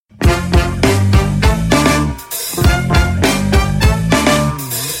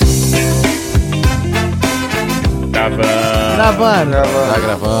gravando? Tá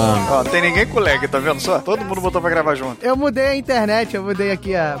gravando. Ó, tem ninguém com lag, tá vendo só? Todo mundo botou pra gravar junto. Eu mudei a internet,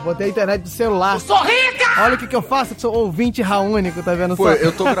 aqui, botei a internet do celular. Eu sou rica! Olha o que eu faço, que sou ouvinte RAU único, tá vendo Pô, só?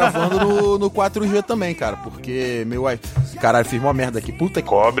 eu tô gravando no 4G também, cara, porque meu caralho, fiz uma merda aqui, puta que...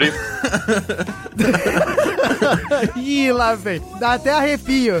 Cobre. Ih, lá, velho. Dá até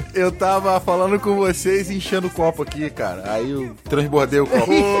arrepio. Eu tava falando com vocês e enchendo o copo aqui, cara. Aí eu transbordei o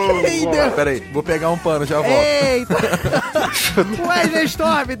copo. Pera aí, vou pegar um pano, já volto. Eita! Wesley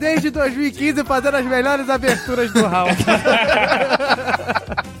StorM, desde 2015, fazendo as melhores aberturas do RAU.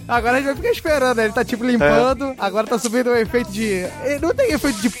 Agora a gente vai ficar esperando, né? Ele tá tipo limpando, agora tá subindo o efeito de... Não tem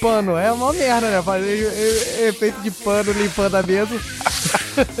efeito de pano, é uma merda, né? Fazer efeito de pano limpando a mesa.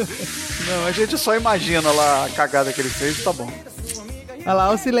 Não, a gente só imagina lá a cagada que ele fez e tá bom. Olha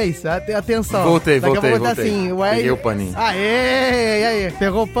lá, o silêncio, atenção. Voltei. Assim, Peguei o paninho. Aê!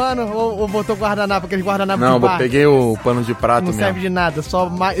 Pegou o pano ou botou guardanapo, aquele guardanapo Não, de bar? peguei o pano de prato Não mesmo. serve de nada, só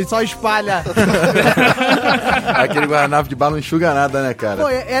espalha. Aquele guardanapo de bar não enxuga nada, né, cara? Pô,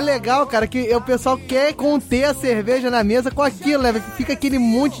 é legal, cara, que o pessoal quer conter a cerveja na mesa com aquilo, né? Fica aquele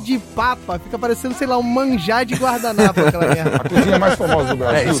monte de papa, fica parecendo, sei lá, um manjar de guardanapo, aquela merda. A cozinha mais famosa do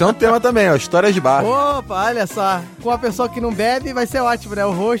Brasil. Isso é um tema também, ó, histórias de bar. Opa, olha só. Com a pessoa que não bebe, vai ser ótimo, né?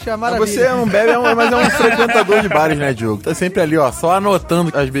 O roxo é maravilha. Você não bebe, mas é um frequentador de bares, né, Diogo? Tá sempre ali, ó, só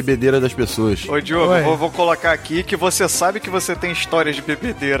anotando as bebedeiras das pessoas. Ô, Diogo, vou colocar aqui que você sabe que você tem histórias de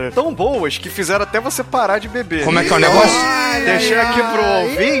bebedeira tão boas que fizeram até você parar de beber. Como é que é o negócio? Deixei aqui pro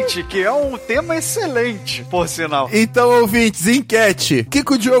ouvinte que é um tema excelente, por sinal. Então, ouvintes, enquete. O que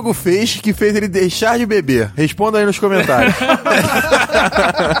o Diogo fez que fez ele deixar de beber? Responda aí nos comentários.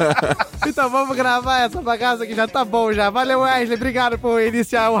 Então vamos gravar essa bagaça que já tá bom já. Valeu, Wesley. Obrigado por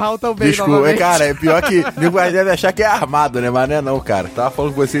iniciar o RAU tão bem. Desculpa, cara, é pior que o nego deve achar que é armado, né? Mas não é não, cara. Tava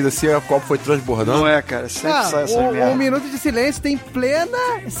falando com vocês assim, o copo foi transbordando. Não é, cara. Sempre sai essa merda. Um minuto de silêncio tem plena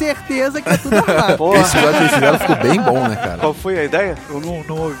certeza que é tudo armado. Porra. Esse negócio que eles fizeram ficou bem bom, né, cara? Qual foi a ideia? Eu não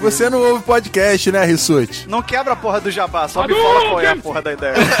ouvi. Você não ouve podcast, né, Rissut? Não quebra a porra do jabá, só me fala qual é a porra da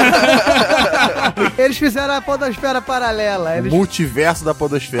ideia. Eles fizeram a podosfera paralela. Multiverso da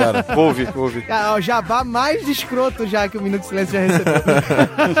podosfera. Ouve. Ah, o jabá mais escroto já que o Minuto de Silêncio já recebeu.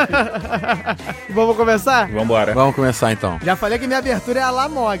 Vamos começar? Vambora. Vamos começar, então. Já falei que minha abertura é a la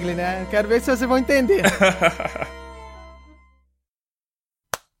Mogli, né? Quero ver se vocês vão entender.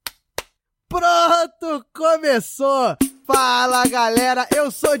 Pronto, começou! Fala, galera, eu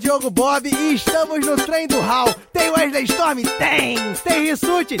sou Diogo Bob e estamos no trem do RAU. Tem Wesley StorM? Tem! Tem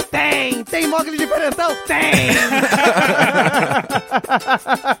Rissut? Tem! Tem Mogli diferentão? Tem!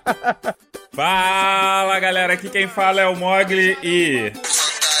 Fala, galera, aqui quem fala é o Mogli e...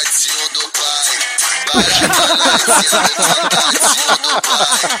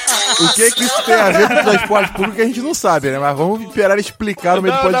 O que isso tem a ver com o transporte público a gente não sabe, né? Mas vamos esperar explicar no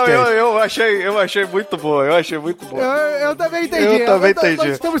meio do podcast. Eu achei muito bom, Eu também entendi. Eu também entendi.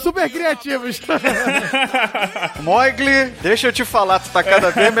 Nós estamos super criativos. Mogli, deixa eu te falar, tu tá cada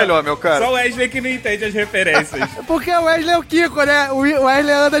vez melhor, meu cara. Só o Wesley que não entende as referências. Porque o Wesley é o Kiko, né? O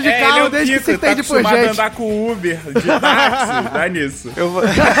Wesley anda de carro ele é o desde Kiko, que se entende por acostumado a gente. andar com Uber, de táxi, dá nisso.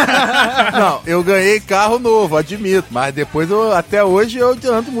 Não, eu ganhei carro novo, admito. Mas depois, até hoje, eu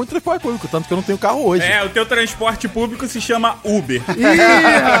ando muito transporte público. Tanto que eu não tenho carro hoje. O teu transporte público se chama Uber.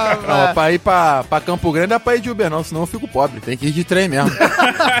 Não, pra ir pra Campo Grande não dá pra ir de Uber, não. Senão eu fico pobre. Tem que ir de trem mesmo.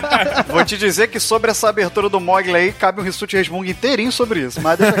 Vou te dizer que sobre essa abertura do Mogli aí, cabe um Rissut Resmung inteirinho sobre isso.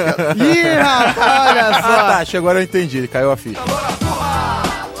 Mas deixa quieto. Olha só. Ah, tá. Agora eu entendi. Caiu a ficha.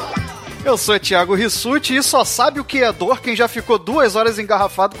 Eu sou Thiago Rissut e só sabe o que é dor quem já ficou 2 horas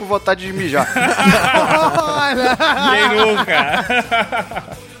engarrafado com vontade de mijar. Olha. Quem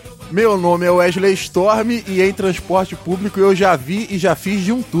nunca? Meu nome é Wesley StorM e em transporte público eu já vi e já fiz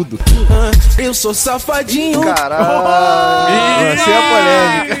de um tudo. Eu sou safadinho. Caralho. Essa é a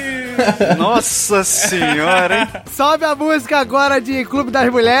polêmica. Nossa senhora, hein? Sobe a música agora de Clube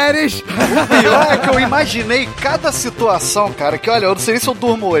das Mulheres. O pior é que eu imaginei cada situação, cara, que olha, eu não sei nem se eu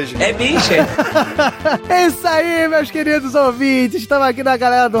durmo hoje. É bicha. É isso aí, meus queridos ouvintes. Estamos aqui na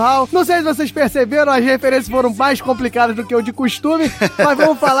Galera do RAU. Não sei se vocês perceberam, as referências foram mais complicadas do que o de costume, mas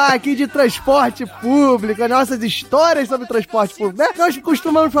vamos falar aqui de transporte público, nossas histórias sobre transporte público, né? Nós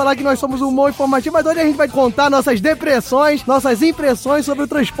costumamos falar que nós somos um humor informativo, mas hoje a gente vai contar nossas depressões, nossas impressões sobre o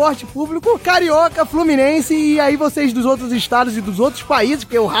transporte público, carioca, fluminense, e aí vocês dos outros estados e dos outros países,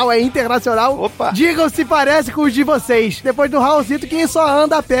 porque o RAU é internacional, Opa. digam se parece com os de vocês. Depois do Raulzito, quem só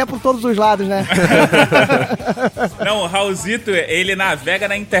anda a pé por todos os lados, né? Não, o Raulzito, ele navega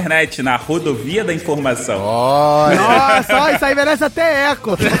na internet, na rodovia da informação. Olha. Nossa, ó, isso aí merece até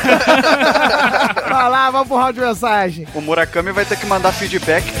eco. Vai lá, vamos pro round de mensagem. O Murakami vai ter que mandar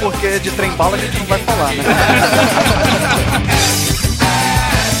feedback porque de trem-bala a gente não vai falar, né?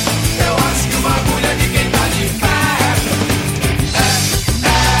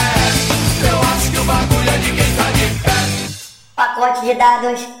 Pacote de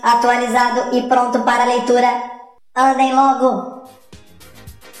dados atualizado e pronto para leitura. Andem logo.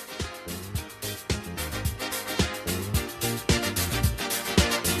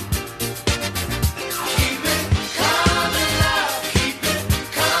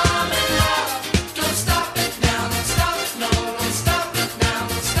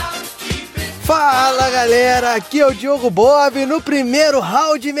 Fala galera, aqui é o Diogo Bob no primeiro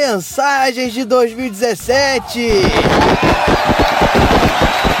RAU de mensagens de 2017.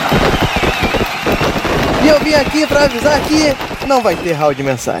 E eu vim aqui pra avisar que não vai ter RAU de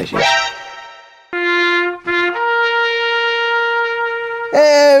mensagens.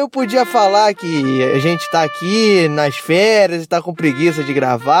 Eu podia falar que a gente tá aqui nas férias e tá com preguiça de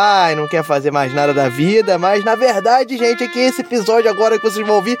gravar e não quer fazer mais nada da vida, mas na verdade, gente, é que esse episódio agora que vocês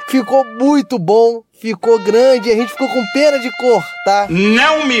vão ouvir ficou muito bom, ficou grande e a gente ficou com pena de cortar.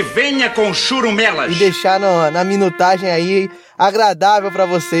 Não me venha com churumelas! E deixar na minutagem aí agradável pra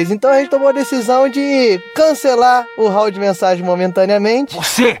vocês. Então a gente tomou a decisão de cancelar o RAU de mensagem momentaneamente.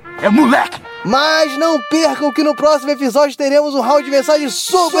 Você é moleque! Mas não percam que no próximo episódio teremos um RAU de mensagem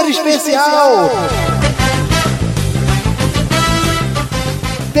super especial.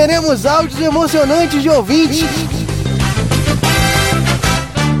 Teremos áudios emocionantes de ouvintes.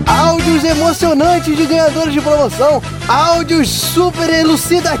 Áudios emocionantes de ganhadores de promoção. Áudios super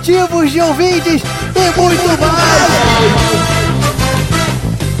elucidativos de ouvintes. E muito mais.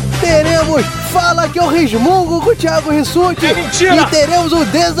 Teremos Fala que eu resmungo com o Thiago Rissut. É mentira! E teremos o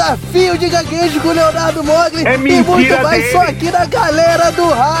desafio de gaguejo com o Leonardo Mogli. É mentira e muito mais dele. só aqui na Galera do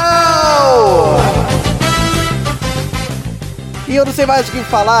RAU. E eu não sei mais o que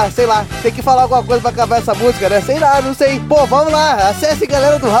falar, sei lá, tem que falar alguma coisa pra acabar essa música, né? Sei lá, não sei. Pô, vamos lá, acesse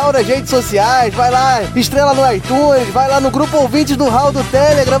Galera do RAU nas redes sociais, vai lá, estrela no iTunes, vai lá no grupo ouvintes do RAU do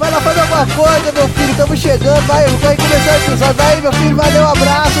Telegram, vai lá fazer alguma coisa, meu filho, estamos chegando, vai começar o episódio. Vai, meu filho, valeu, um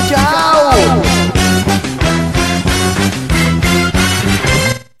abraço, tchau!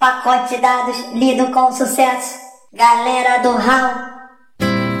 Pacote de dados lido com sucesso. Galera do RAU.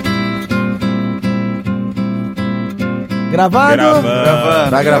 Gravando?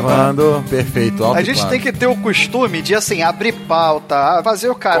 Tá gravando. Perfeito. Alto A gente claro. tem que ter o costume de, assim, abrir pauta, fazer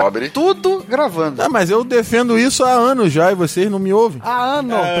o cara tudo gravando. Ah, mas eu defendo isso há anos já e vocês não me ouvem. Ah,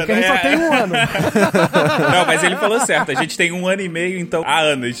 ano, porque a gente só tem um ano. Não, mas ele falou certo, a gente tem 1 ano e meio, então há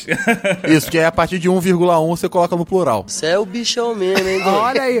anos. Isso, que é a partir de 1,1 você coloca no plural. Você é o bichão mesmo, hein, doido?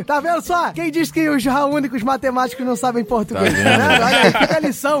 Olha aí, tá vendo só? Quem diz que os únicos matemáticos não sabem português? Tá vendo? Olha aí, fica a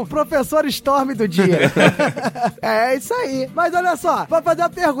lição, professor StorM do dia. É isso aí. Mas olha só, pra fazer uma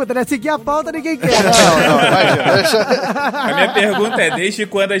pergunta, né? Seguir a pauta ninguém quer. Não, imagina, deixa... A minha pergunta é, desde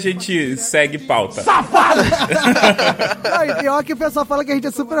quando a gente segue pauta? Não, e pior que o pessoal fala que a gente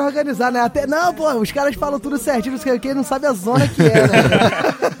é super organizado, né? Até, não, pô, os caras falam tudo certinho, quem não sabe a zona que é, né?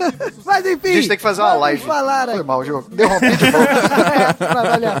 Mas enfim. A gente tem que fazer uma vamos live. Falar aí. Foi mal, Diogo. Derrompi de volta.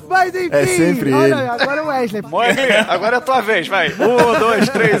 Trabalhar. Mas enfim. É sempre olha ele. aí, agora é o Wesley. Mogli, agora é a tua vez, vai. 1, 2,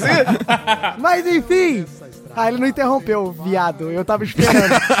 3 e... Mas enfim. Ah, ele não interrompeu, viado. Eu tava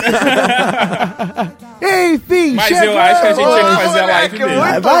esperando. Enfim, Mas chegou. eu acho que a gente tinha que fazer a live moleque, mesmo.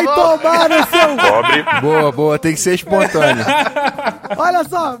 muito Vai bom. tomar no seu... Boa, boa. Tem que ser espontâneo. Olha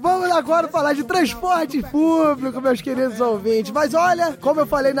só, vamos agora falar de transporte público, meus queridos ouvintes. Mas olha, como eu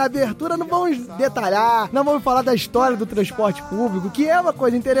falei na abertura, não vamos detalhar, não vamos falar da história do transporte público, que é uma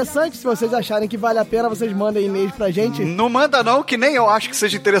coisa interessante. Se vocês acharem que vale a pena, vocês mandem e-mails pra gente. Não manda não, que nem eu acho que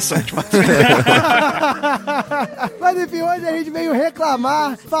seja interessante. Mas... Mas enfim, hoje a gente veio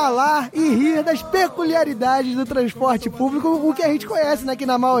reclamar, falar e rir das peculiaridades do transporte público, o que a gente conhece, né? Que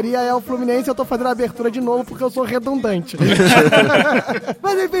na maioria é o Fluminense. Eu tô fazendo a abertura de novo porque eu sou redundante.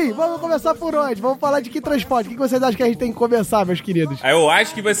 Mas enfim, vamos começar por onde? Vamos falar de que transporte? O que vocês acham que a gente tem que começar, meus queridos? Eu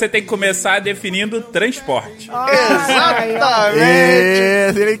acho que você tem que começar definindo transporte. Exatamente.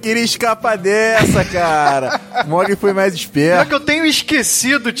 ele queria escapar dessa, cara. O Mogli foi mais esperto. É que eu tenho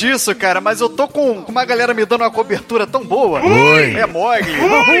esquecido disso, cara, mas eu tô com uma galera me dando uma cobertura tão boa. Oi. É Mogli,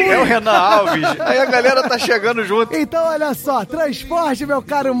 é o Renan Alves. Aí a galera tá chegando junto. Então, olha só, transporte, meu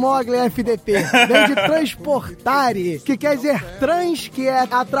caro Mogli FDP, vem de transportare, que quer dizer trans, que é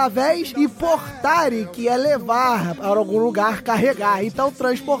através, e portare, que é levar para algum lugar, carregar. Então,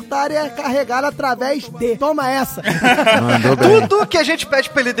 transportare é carregar através de. Toma essa. Mandou bem. Tudo que a gente pede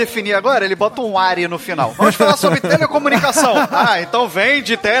pra ele definir agora, ele bota um are no final. Vamos falar sobre telecomunicação. Ah, então vem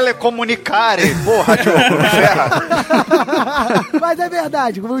de telecomunicare. Porra, Diogo, ferra. Mas é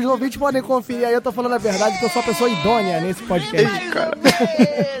verdade, os ouvintes podem conferir aí, eu tô falando a verdade, porque eu sou uma pessoa idônea nesse podcast. Ei, cara.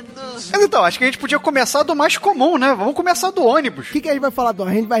 Mas então, acho que a gente podia começar do mais comum, né? Vamos começar do ônibus. O que a gente vai falar do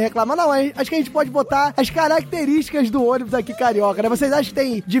ônibus? A gente vai reclamar? Não, acho que a gente pode botar as características do ônibus aqui carioca, né? Vocês acham que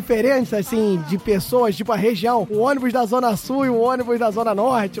tem diferença, assim, de pessoas, tipo a região? O ônibus da Zona Sul e o ônibus da Zona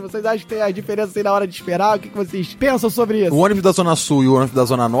Norte? Vocês acham que tem a diferença, assim, na hora de esperar? O que vocês pensam sobre isso? O ônibus da Zona Sul e o ônibus da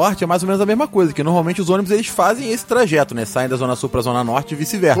Zona Norte é mais ou menos a mesma coisa, que normalmente os ônibus, eles fazem esse trajeto, né? Saem da Zona Sul pra Zona Norte e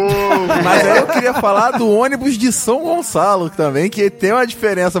vice-versa. Mas aí eu queria falar do ônibus de São Gonçalo também, que tem uma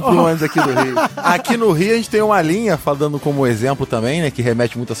diferença pro ônibus aqui do Rio. Aqui no Rio a gente tem uma linha, falando como exemplo também, né, que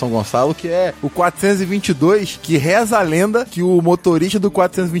remete muito a São Gonçalo, que é o 422, que reza a lenda que o motorista do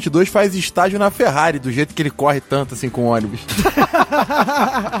 422 faz estágio na Ferrari, do jeito que ele corre tanto assim com o ônibus.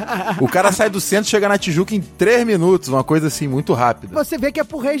 O cara sai do centro e chega na Tijuca em 3 minutos, uma coisa assim, muito rápida. Você vê que é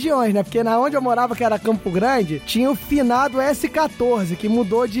por regiões, né? Porque na onde eu morava, que era Campo Grande, tinha o finado S14, que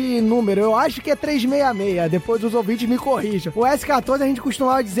mudou de número. Eu acho que é 366, depois os ouvintes me corrijam. O S14, a gente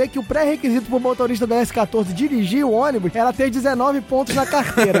costumava dizer que o pré-requisito pro motorista do S14 dirigir o ônibus era ter 19 pontos na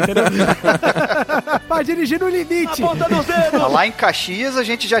carteira, entendeu? Pra dirigir no limite. Lá em Caxias, a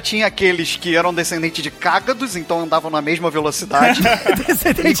gente já tinha aqueles que eram descendentes de cágados, então andavam na mesma velocidade.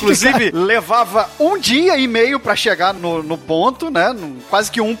 Inclusive, levava 1 dia e meio pra chegar no ponto, né?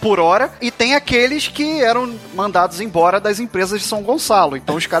 Quase que 1 por hora. E tem aqueles que eram mandados embora das empresas de São Gonçalo.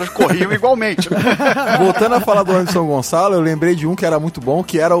 Então os caras corriam igualmente. Voltando a falar do ônibus de São Gonçalo, eu lembrei de um que era muito bom,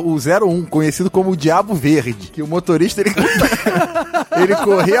 que era o 01, conhecido como o Diabo Verde. Que o motorista, ele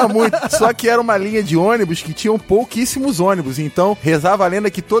corria muito. Só que era uma linha de ônibus que tinham pouquíssimos ônibus. Então, rezava a lenda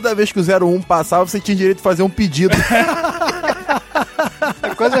que toda vez que o 01 passava, você tinha direito de fazer um pedido.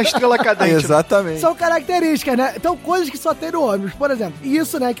 É quase uma estrela cadente. Exatamente. São características, né? Então, coisas que só tem no ônibus. Por exemplo,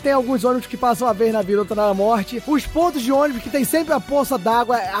 isso, né? Que tem alguns ônibus que passam uma vez na vida, outra na morte. Os pontos de ônibus que tem sempre a poça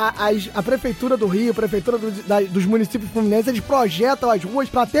d'água. A Prefeitura do Rio, a Prefeitura dos municípios fluminenses, eles projetam as ruas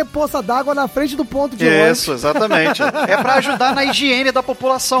pra ter poça d'água na frente do ponto de ônibus. Isso, exatamente. É pra ajudar na higiene da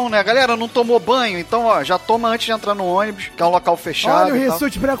população, né? A galera não tomou banho, então, ó, já toma antes de entrar no ônibus, que é um local fechado. Olha o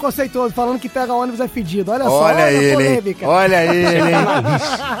Rissut preconceituoso, falando que pega ônibus é fedido. Olha só, olha ele, polêmica. Olha ele, hein?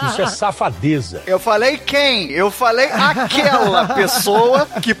 Isso é safadeza. Eu falei quem? Eu falei aquela pessoa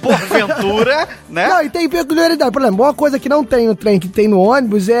que, porventura, né? Não, e tem peculiaridade. Por exemplo, uma coisa que não tem no trem, que tem no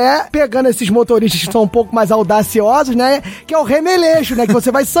ônibus, é pegando esses motoristas que são um pouco mais audaciosos, né? Que é o remeleixo, né? Que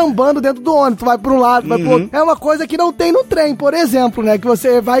você vai sambando dentro do ônibus, tu vai pra um lado, vai pro outro. É uma coisa que não tem no trem, por exemplo, né? Que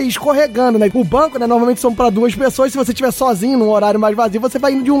você vai escorregando, né? O banco, né? Normalmente são pra 2 pessoas. Se você estiver sozinho num horário mais vazio, você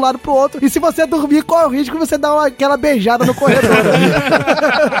vai indo de um lado pro outro. E se você dormir, corre o risco de você dar aquela beijada no corredor.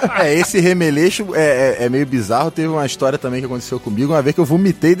 Esse remeleixo é meio bizarro. Teve uma história também que aconteceu comigo, uma vez que eu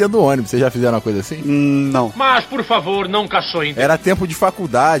vomitei dentro do ônibus. Vocês já fizeram uma coisa assim? Não. Mas, por favor, não caçoem. Era tempo de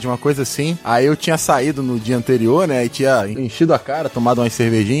faculdade, uma coisa assim. Aí eu tinha saído no dia anterior, né? E tinha enchido a cara, tomado umas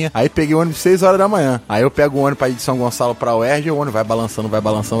cervejinhas. Aí peguei o ônibus 6 horas da manhã. Aí eu pego o ônibus pra ir de São Gonçalo pra UERJ, e o ônibus vai balançando, vai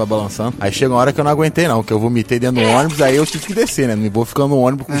balançando, vai balançando. Aí chega uma hora que eu não aguentei não, que eu vomitei dentro do ônibus, aí eu tive que descer, né? Não vou ficando no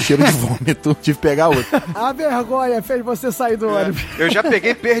ônibus com cheiro de vômito. Tive que pegar outro. A vergonha fez você sair do ônibus. Eu já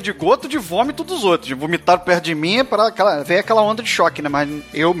peguei perdigoto de vômito dos outros. De vomitar perto de mim ver aquela onda de choque, né? Mas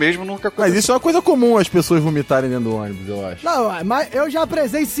eu mesmo nunca... Mas isso é uma coisa comum, as pessoas vomitarem dentro do ônibus, eu acho. Não, mas eu já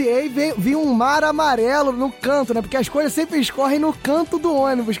presenciei, vi um mar amarelo no canto, né? Porque as coisas sempre escorrem no canto do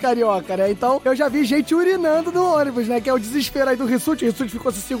ônibus, carioca, né? Então, eu já vi gente urinando no ônibus, né? Que é o desespero aí do Rissut. O Rissut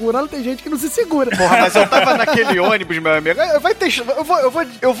ficou se segurando, tem gente que não se segura. Porra, mas eu tava naquele ônibus, meu amigo.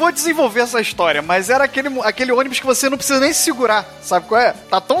 Eu vou desenvolver essa história, mas era aquele ônibus que você não precisa nem se segurar, sabe qual é?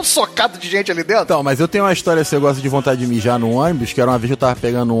 Tá tão um socado de gente ali dentro. Então, mas eu tenho uma história, se eu gosto de vontade de mijar no ônibus, que era uma vez que eu tava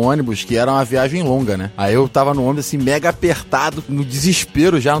pegando um ônibus, que era uma viagem longa, né? Aí eu tava no ônibus, assim, mega apertado, no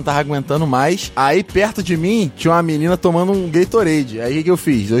desespero, já não tava aguentando mais. Aí, perto de mim, tinha uma menina tomando um Gatorade. Aí, o que eu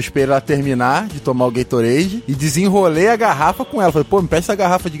fiz? Eu esperei ela terminar de tomar o Gatorade e desenrolei a garrafa com ela. Falei, pô, me pede essa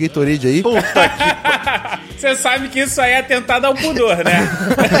garrafa de Gatorade aí. Puta que... Você sabe que isso aí é atentado ao pudor, né?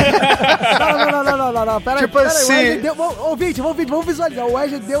 Não. Pera tipo aí, assim... Ouvinte, vamos visualizar. O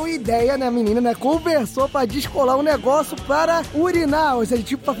Wesley deu ideia, né, menina, né? Conversou pra descolar um negócio para urinar. Ou seja,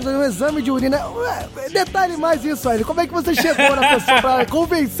 tipo, pra fazer um exame de urina. Detalhe mais isso, Wesley. Como é que você chegou na pessoa pra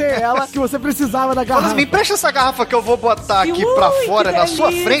convencer ela que você precisava da garrafa? Mas me empresta essa garrafa que eu vou botar aqui pra fora, na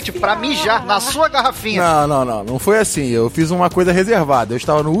sua frente, pra mijar, na sua garrafinha. Não foi assim. Eu fiz uma coisa reservada. Eu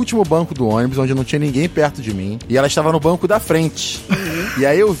estava no último banco do ônibus, onde não tinha ninguém perto de mim, e ela estava no banco da frente. E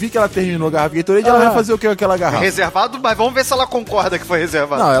aí eu vi que ela terminou a garrafa de Gatorade, ela vai fazer o que com aquela garrafa? Reservado, mas vamos ver se ela concorda que foi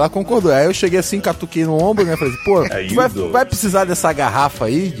reservado. Não, ela concordou. Aí eu cheguei assim, catuquei no ombro, né? Falei assim, pô, tu vai precisar dessa garrafa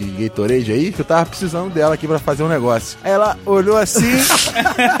aí, de Gatorade aí? Que eu tava precisando dela aqui pra fazer um negócio. Aí ela olhou assim,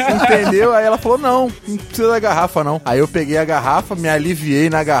 entendeu? Aí ela falou, não precisa da garrafa não. Aí eu peguei a garrafa, me aliviei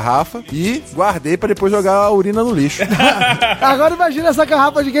na garrafa e guardei pra depois jogar a urina no lixo. Agora imagina essa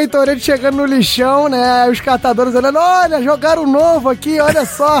garrafa de Gatorade chegando no lixão, né? Os catadores olhando, olha, jogaram um novo aqui, olha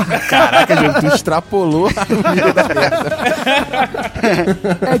só. Caraca, Diogo, tu extrapolou a nível da merda.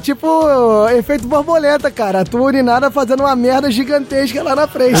 É tipo efeito borboleta, cara. A tua urinada fazendo uma merda gigantesca lá na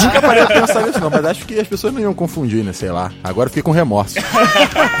frente. Eu nunca parei de pensar nisso não, mas acho que as pessoas não iam confundir, né? Sei lá. Agora eu fiquei com remorso.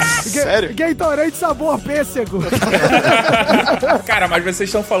 Sério? Gatorade sabor pêssego. Cara, mas vocês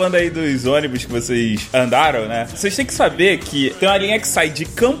estão falando aí dos ônibus que vocês andaram, né? Vocês têm que saber que tem uma linha que sai de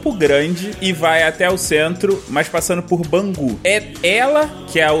Campo Grande e vai até o centro, mas passando por Bangu. É ela,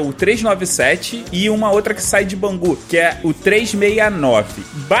 que é o 397, e uma outra que sai de Bangu, que é o 369.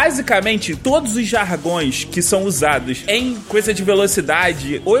 Basicamente, todos os jargões que são usados em coisa de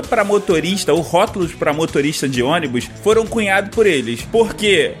velocidade ou para motorista, ou rótulos para motorista de ônibus, foram cunhados por eles.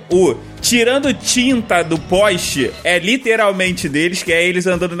 Porque o tirando tinta do poste é literalmente deles, que é eles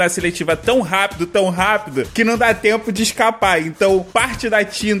andando na seletiva tão rápido, que não dá tempo de escapar. Então, parte da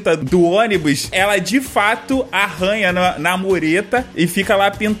tinta do ônibus, ela de fato arranha na mureta e fica lá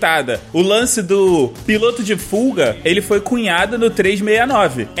pintada. O lance do piloto de fuga, ele foi cunhado no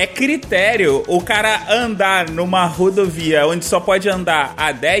 369. É critério o cara andar numa rodovia onde só pode andar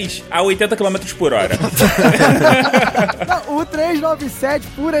a 10 a 80 km por hora. Não, o 397,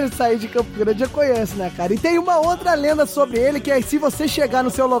 por ele sair de Campo Grande, já conhece, né, cara? E tem uma outra lenda sobre ele, que é se você chegar no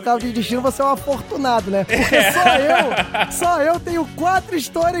seu local de destino, você é um afortunado, né? Porque só eu tenho 4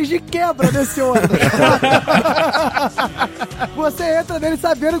 histórias de quebra nesse ônibus. Você entra nele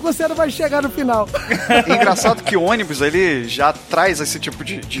sabendo que você não vai chegar no final. Engraçado que o ônibus, ele já traz esse tipo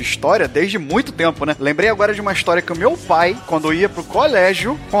de história desde muito tempo, né? Lembrei agora de uma história que o meu pai, quando ia pro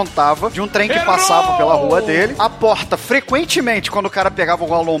colégio, contava de um trem que passava pela rua dele. A porta, frequentemente, quando o cara pegava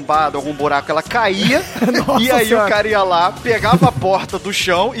alguma lombada, algum buraco, ela caía. E aí o cara ia lá, pegava a porta do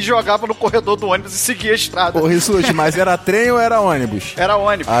chão e jogava no corredor do ônibus e seguia a estrada. Ô, Rissut, mas era trem ou era ônibus? Era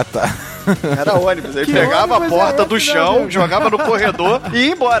ônibus. Ah, tá. Era ônibus. Ele pegava a porta do chão, jogava no corredor e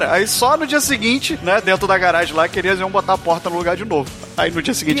ia embora. Aí só no dia seguinte, né, dentro da garagem lá, eles iam botar a porta no lugar de novo. Aí no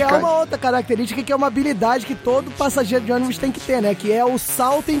dia seguinte cai. E é uma outra característica que é uma habilidade que todo passageiro de ônibus tem que ter, né? Que é o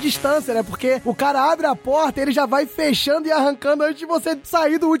salto em distância, né? Porque o cara abre a porta, ele já vai fechando e arrancando antes de você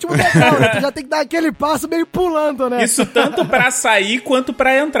sair do último degrau, né? Tu já tem que dar aquele passo meio pulando, né? Isso tanto pra sair quanto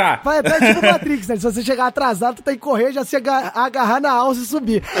pra entrar. Vai até tipo Matrix, né? Se você chegar atrasado, tu tem que correr, já se agarrar na alça e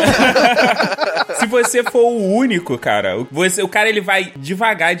subir. Se você for o único, cara, o cara ele vai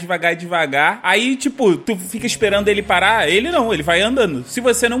devagar. Aí, tipo, tu fica esperando ele parar. Ele não, ele vai andando. Se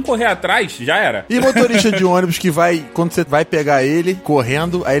você não correr atrás, já era. E motorista de ônibus que vai, quando você vai pegar ele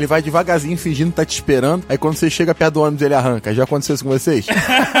correndo, aí ele vai devagarzinho fingindo que tá te esperando. Aí quando você chega perto do ônibus, ele arranca. Já aconteceu isso com vocês?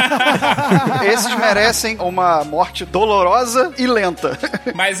 Esses merecem uma morte dolorosa e lenta.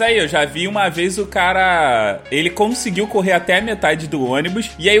 Mas aí, eu já vi uma vez o cara, ele conseguiu correr até a metade do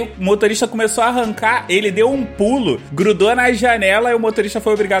ônibus, e aí o motorista começou a arrancar, ele deu um pulo, grudou na janela e o motorista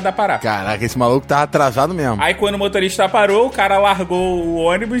foi obrigado a parar. Caraca, esse maluco tava atrasado mesmo. Aí quando o motorista parou, o cara largou o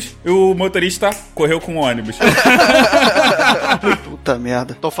ônibus e o motorista correu com o ônibus. Puta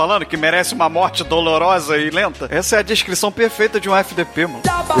merda. Tô falando que merece uma morte dolorosa e lenta? Essa é a descrição perfeita de um FDP, mano.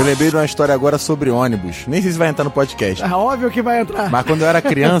 Eu lembrei de uma história agora sobre ônibus. Nem sei se vai entrar no podcast. É óbvio que vai entrar. Mas quando eu era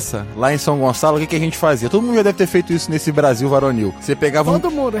criança, lá em São Gonçalo, o que a gente fazia? Todo mundo já deve ter feito isso nesse Brasil varonil. Você pegava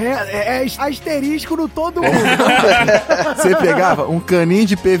todo mundo. É asterisco no todo mundo. Você pegava um caninho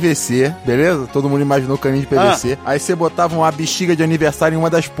de PVC, beleza? Todo mundo imaginou caninho de PVC. Aí você botava uma bexiga de aniversário em uma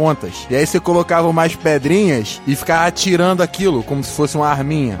das pontas. E aí você colocava umas pedrinhas e ficava atirando aquilo como se fosse uma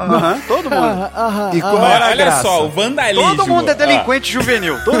arminha. Todo mundo. E qual era a graça? Olha só, o vandalismo. Todo mundo é delinquente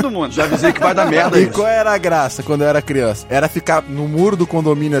juvenil. Todo mundo. Já avisei que vai dar merda E isso. qual era a graça quando eu era criança? Era ficar no muro do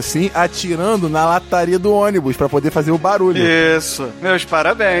condomínio assim, atirando na lataria do ônibus pra poder fazer o barulho. Isso. Meus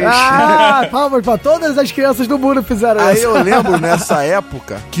parabéns. Palmas pra todas as crianças do mundo fizeram Aí isso. eu lembro nessa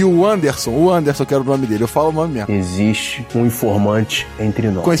época que o Anderson que era o nome dele, eu falo o nome mesmo. Existe um informante entre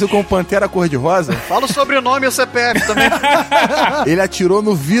nós. Conhecido como Pantera Cor-de-Rosa. Fala o sobrenome e o CPF também. Ele atirou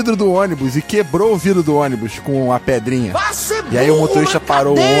no vidro do ônibus e quebrou o vidro do ônibus com a pedrinha. E aí o motorista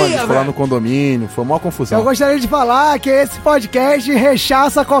parou o ônibus, foi lá no condomínio, foi uma confusão. Eu gostaria de falar que esse podcast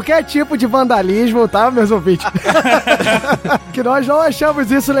rechaça qualquer tipo de vandalismo, tá, meus ouvintes? Que nós não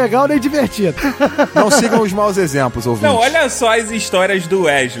achamos isso legal nem divertido. Não sigam os maus exemplos, ouvintes. Não, olha só as histórias do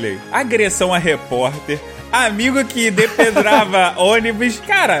Wesley. Agressão a repórter. Amigo que depedrava ônibus.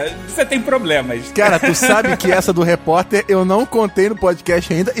 Cara, você tem problemas. Cara, tu sabe que essa do repórter eu não contei no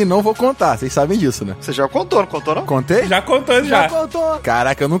podcast ainda e não vou contar. Vocês sabem disso, né? Você já contou, não contou, não? Contei? Já contou, já. Já contou.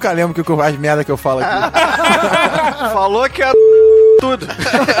 Caraca, eu nunca lembro as merda que eu falo aqui. Falou que é tudo.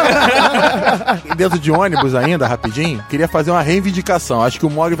 Dentro de ônibus ainda, rapidinho, queria fazer uma reivindicação. Acho que o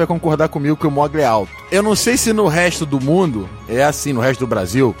Mogli vai concordar comigo que o Mogli é alto. Eu não sei se no resto do mundo é assim, no resto do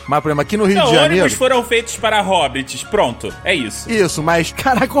Brasil, mas, por exemplo, aqui no Rio de Janeiro... ônibus foram feitos para hobbits, pronto, é isso. Isso, mas...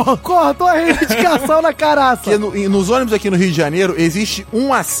 Cara, cortou a reivindicação na caraça. Que nos ônibus aqui no Rio de Janeiro, existe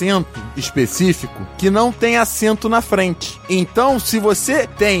um assento específico que não tem assento na frente. Então, se você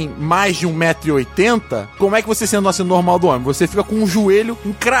tem mais de 1,80 m, como é que você senta no assento normal do ônibus? Você fica com o joelho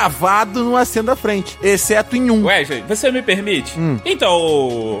encravado no assento da frente, exceto em um. Wesley, você me permite?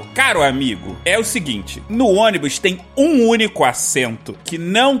 Então, caro amigo, é o seguinte, no ônibus tem um único assento que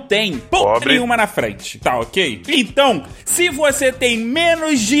não tem porra nenhuma na frente, tá ok? Então, se você tem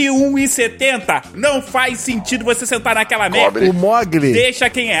menos de 1,70 m, não faz sentido você sentar naquela merda. O Mogli... Deixa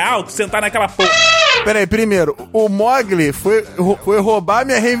quem é alto sentar naquela porra. Peraí, primeiro, o Mogli foi roubar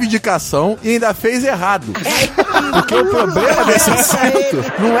minha reivindicação e ainda fez errado. Porque o problema desse assento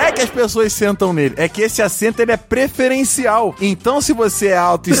não é que as pessoas sentam nele, é que esse assento ele é preferencial. Então, se você é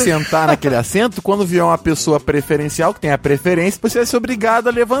alto e sentar naquele assento, quando vier uma pessoa preferencial, que tem a preferência, você vai ser obrigado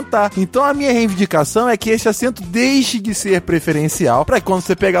a levantar. Então, a minha reivindicação é que esse assento deixe de ser preferencial, pra que quando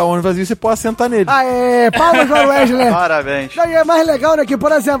você pegar o ônibus vazio, você possa sentar nele. Palmas para o Wesley. Parabéns. Não, e é mais legal, né, que,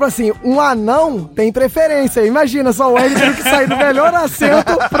 por exemplo, assim, um anão tem preferência. Imagina só o Wesley tendo que sair do melhor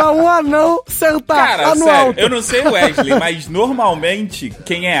assento pra um anão sentar. Cara, lá no sério, alto. eu não sei o Wesley, mas normalmente,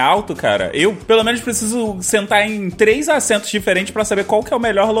 quem é alto, cara, eu pelo menos preciso sentar em 3 assentos diferentes pra saber qual que é o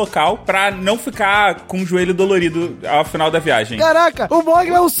melhor local pra não ficar com o joelho dolorido ao final da viagem. Caraca, o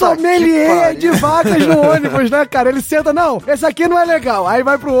Mogli é um sommelier de vacas no ônibus, né, cara? Ele senta, não, esse aqui não é legal. Aí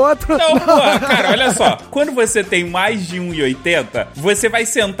vai pro outro. Não, porra, cara, olha só. Quando você tem mais de 1,80 m, você vai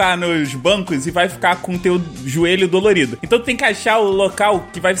sentar nos bancos e vai ficar com o teu joelho dolorido. Então tu tem que achar o local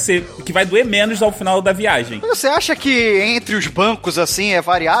que vai doer menos ao final da viagem. Você acha que entre os bancos, assim, é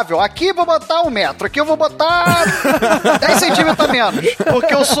variável? Aqui eu vou botar 1 metro, aqui eu vou botar 10 centímetros a menos,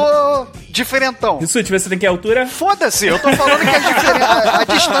 porque eu sou diferentão. Rissut, você tem que altura? Foda-se, eu tô falando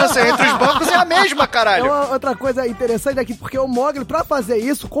que a distância entre os bancos é a mesma, caralho. Outra coisa interessante aqui, porque o Mogli, pra fazer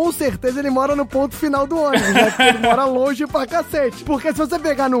isso, com certeza ele mora no ponto final do ônibus, né? Porque ele mora longe pra cacete. Porque se você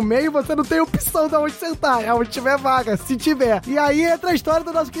pegar no meio, você não tem opção de onde sentar, é onde tiver vaga, se tiver. E aí entra a história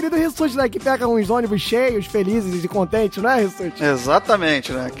do nosso querido Rissut, né? Que pega uns ônibus cheios, felizes e contentes, não é, Rissut?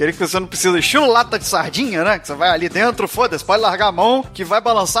 Exatamente, né? Aquele que você não precisa, estilo lata de sardinha, né? Que você vai ali dentro, foda-se, pode largar a mão, que vai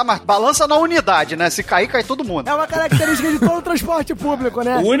balançar, mas balança na unidade, né? Se cair, cai todo mundo. É uma característica de todo o transporte público,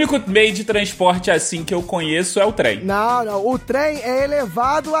 né? O único meio de transporte assim que eu conheço é o trem. Não. O trem é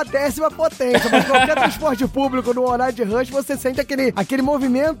elevado à 10ª potência, mas qualquer transporte público no horário de rush, você sente aquele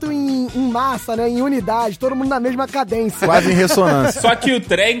movimento em massa, né? Em unidade, todo mundo na mesma cadência. Quase em ressonância. Só que o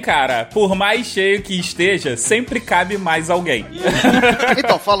trem, cara, por mais cheio que esteja, sempre cabe mais alguém.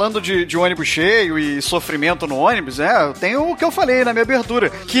 Então, falando de ônibus cheio e sofrimento no ônibus, tem o que eu falei na minha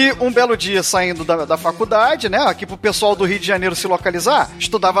abertura, que um belo belo dia saindo da faculdade, né? Aqui pro pessoal do Rio de Janeiro se localizar,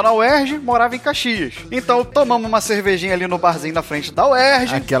 estudava na UERJ, morava em Caxias. Então tomamos uma cervejinha ali no barzinho na frente da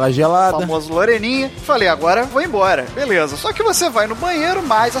UERJ. Aquela gelada. Famoso Loreninha. Falei, agora vou embora. Beleza. Só que você vai no banheiro,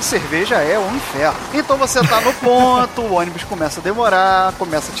 mas a cerveja é um inferno. Então você tá no ponto, o ônibus começa a demorar,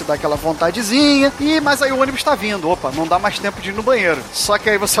 começa a te dar aquela vontadezinha, mas aí o ônibus tá vindo. Opa, não dá mais tempo de ir no banheiro. Só que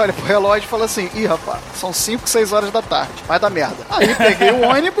aí você olha pro relógio e fala assim, rapaz, são 5, 6 horas da tarde. Vai dar merda. Aí peguei o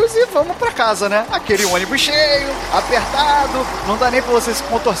ônibus e vamos pra casa, né? Aquele ônibus cheio, apertado, não dá nem pra você se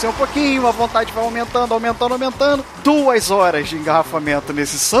contorcer um pouquinho, a vontade vai aumentando. 2 horas de engarrafamento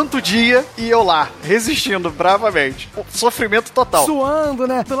nesse santo dia e eu lá, resistindo bravamente. Sofrimento total. Suando,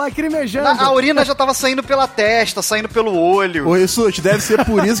 né? Tô lacrimejando. A urina já tava saindo pela testa, saindo pelo olho. Ô, Rissut, deve ser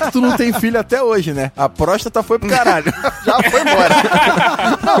por isso que tu não tem filho até hoje, né? A próstata foi pro caralho. Já foi embora.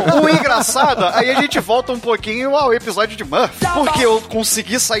 Não, o engraçado, aí a gente volta um pouquinho ao episódio de Murphy, porque eu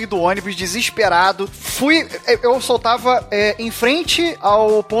consegui sair do ônibus desesperado. Eu soltava em frente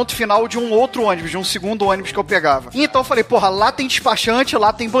ao ponto final de um outro ônibus, de um segundo ônibus que eu pegava. Então eu falei, porra, lá tem despachante,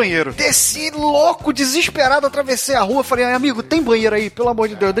 lá tem banheiro. Desci louco, desesperado, atravessei a rua, falei, amigo, tem banheiro aí? Pelo amor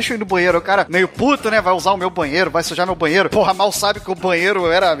de Deus, deixa eu ir no banheiro. O cara, meio puto, né, vai usar o meu banheiro, vai sujar meu banheiro. Porra, mal sabe que o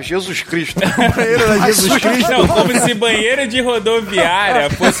banheiro era Jesus Cristo. O banheiro era Jesus Cristo. Não, como se banheiro de rodoviária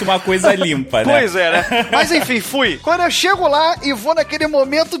fosse uma coisa limpa, né? Pois é, né? Mas enfim, fui. Quando eu chego lá e vou naquele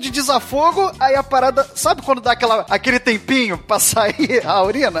momento de desafogo, aí a parada, sabe quando dá aquele tempinho pra sair a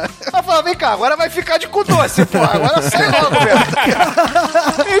urina? Eu falo, vem cá, agora vai ficar de cu doce, pô. Agora sai logo,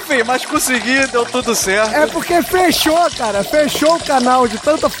 velho. Enfim, mas consegui, deu tudo certo. É porque fechou, cara. Fechou o canal de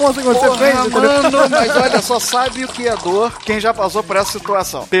tanta força que você fez. Mano, mas olha, só sabe o que é dor quem já passou por essa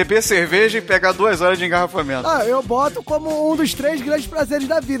situação. Beber cerveja e pegar 2 horas de engarrafamento. Eu boto como um dos 3 grandes prazeres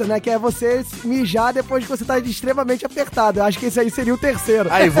da vida, né? Que é você mijar depois que você tá extremamente apertado. Eu acho que esse aí seria o terceiro.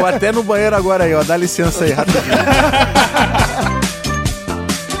 Aí, vou até no banheiro agora aí, ó. Dá licença aí, rapidinho.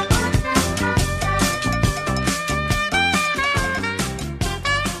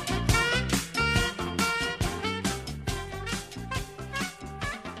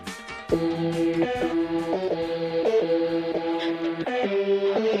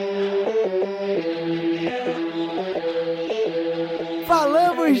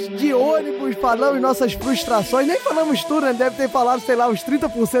 Falamos de ônibus, falamos nossas frustrações, nem falamos tudo, né? Deve ter falado, sei lá, uns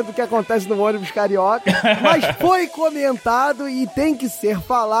 30% do que acontece no ônibus carioca, mas foi comentado e tem que ser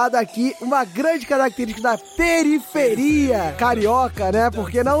falado aqui uma grande característica da periferia carioca, né?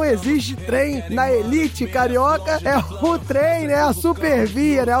 Porque não existe trem na elite carioca, é o trem, né? A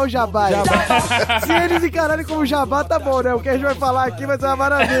supervia, né? O jabá. Se eles encararem como jabá, tá bom, né? O que a gente vai falar aqui vai ser uma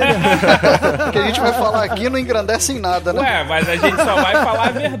maravilha. O que a gente vai falar aqui não engrandece em nada, né? Ué, mas a gente só vai falar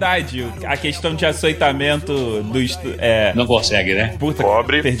a verdade. A questão de açoitamento do... Não consegue, né? Puta,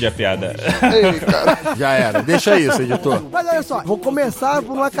 pobre. Perdi a piada. Ei, cara. Já era. Deixa isso, editor. Mas olha só, vou começar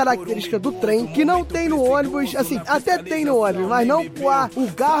por uma característica do trem que não tem no ônibus, assim, até tem no ônibus, mas não com o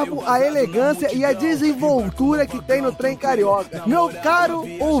garbo, a elegância e a desenvoltura que tem no trem carioca. Meu caro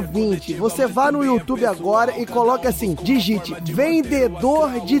ouvinte, você vá no YouTube agora e coloque assim, digite,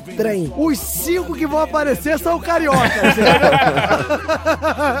 vendedor de trem. Os 5 que vão aparecer são cariocas, entendeu?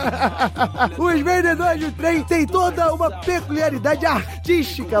 Os vendedores de trem têm toda uma peculiaridade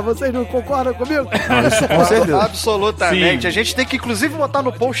artística, vocês não concordam comigo? Com certeza. Absolutamente. Sim. A gente tem que inclusive botar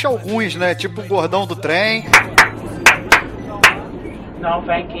no post alguns, né? Tipo o gordão do trem. Não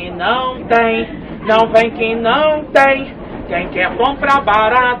vem que não tem, não vem que não tem. Quem quer comprar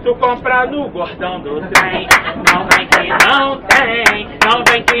barato, compra no gordão do trem. Não vem que não tem, não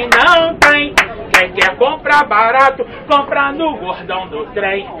vem que não tem. Quem quer comprar barato, compra no gordão do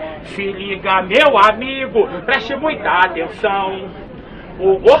trem. Se liga, meu amigo, preste muita atenção.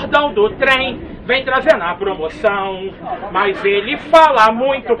 O gordão do trem vem trazendo a promoção, mas ele fala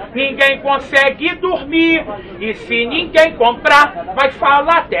muito, ninguém consegue dormir. E se ninguém comprar, vai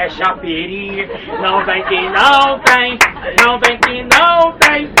falar até Japeri. Não vem que não tem, não vem que não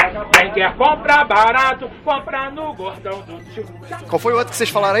tem. Quem quer comprar barato, compra no gordão do tio. Qual foi o outro que vocês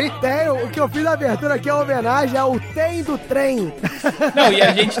falaram aí? Tem, o que eu fiz na abertura aqui é uma homenagem ao Tem do Trem. Não, e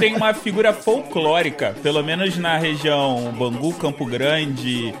a gente tem uma figura folclórica, pelo menos na região Bangu, Campo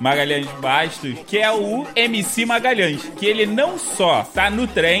Grande, Magalhães Bastos, que é o MC Magalhães, que ele não só tá no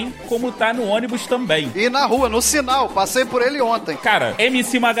trem, como tá no ônibus também. E na rua, no sinal, passei por ele ontem. Cara,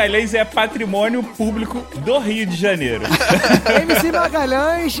 MC Magalhães é patrimônio público do Rio de Janeiro. MC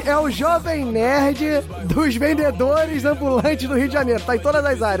Magalhães é o jovem nerd dos vendedores ambulantes do Rio de Janeiro, tá em todas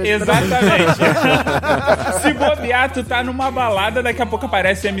as áreas. Exatamente. Se bobear, tu tá numa balada, daqui a pouco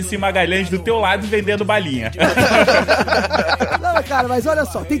aparece MC Magalhães do teu lado vendendo balinha. Não, Cara, mas olha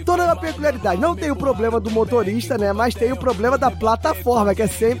só, tem toda uma peculiaridade. Não tem o problema do motorista, né? Mas tem o problema da plataforma, que é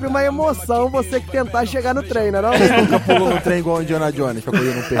sempre uma emoção você que tentar chegar no trem, não é? Quem nunca pulou no trem igual o Indiana Jones pra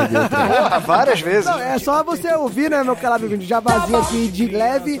poder não perder o trem? Porra, várias vezes. Não, é só você ouvir, né, meu calado, jabazinho aqui de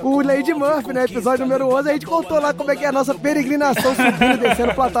leve, o Lady Murphy, né? Episódio número 11, a gente contou lá como é que é a nossa peregrinação subindo e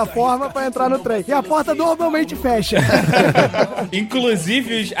descendo plataforma pra entrar no trem. E a porta normalmente fecha.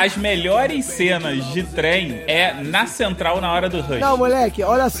 Inclusive, as melhores cenas de trem é na central na hora do rush. Não, moleque,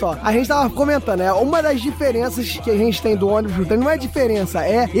 olha só. A gente tava comentando, né? Uma das diferenças que a gente tem do ônibus do trem não é diferença,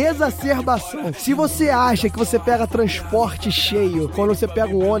 é exacerbação. Se você acha que você pega transporte cheio quando você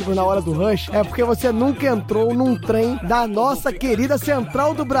pega um ônibus na hora do rush, é porque você nunca entrou num trem da nossa querida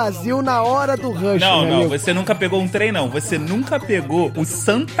Central do Brasil na hora do rush. Não, amigo. você nunca pegou um trem, não. Você nunca pegou o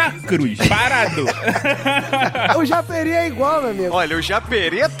Santa Cruz, parado. O Japeri é igual, meu amigo. Olha, o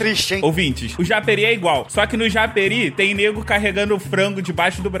Japeri é triste, hein? Ouvintes, o Japeri é igual. Só que no Japeri tem nego carregando o frango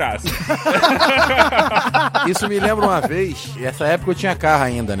debaixo do braço. Isso me lembra uma vez, essa época eu tinha carro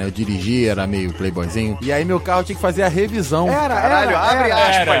ainda, né? Eu dirigia, era meio playboyzinho. E aí meu carro tinha que fazer a revisão. Caralho, abre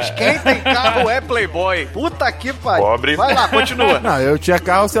aspas. Quem tem carro é playboy. Puta que pariu. Pobre. Vai lá, continua. Não, eu tinha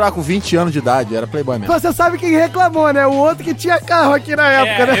carro, sei lá, com 20 anos de idade, era playboy mesmo. Você sabe quem reclamou, né? O outro que tinha carro aqui na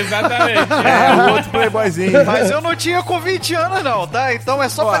época, né? Exatamente. O outro playboyzinho. Mas eu não tinha com 20 anos não, tá? Então é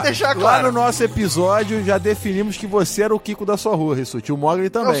só pra deixar claro. Lá no nosso episódio já definimos que você era o Kiko da sua rua, Rissut. O Mogli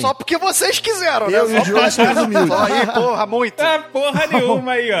também. Só porque vocês quiseram, né? Eu e o Diogo somos humildes. Só aí, porra, muito. Porra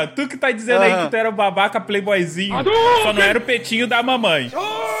nenhuma aí, ó. Tu que tá dizendo aí que tu era o babaca playboyzinho. Só não era o petinho da mamãe.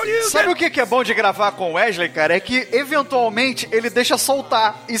 Sabe o que é bom de gravar com o Wesley, cara? É que, eventualmente, ele deixa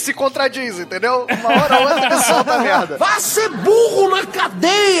soltar e se contradiz, entendeu? Uma hora ou outra ele solta a merda. Vai ser burro na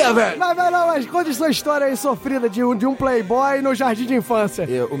cadeia, velho! Mas conte sua história aí sofrida de um playboy no jardim de infância.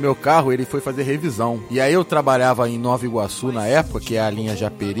 O meu carro, ele foi fazer revisão. E aí eu trabalhava em Nova Iguaçu na época, que é a linha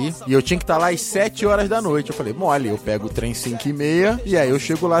Japeri, e eu tinha que estar lá às 7 horas da noite. Eu falei, mole, eu pego o trem 5h30 e aí eu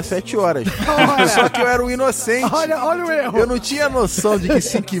chego lá às 7 horas. Só que eu era um inocente. Olha o erro. Eu não tinha noção de que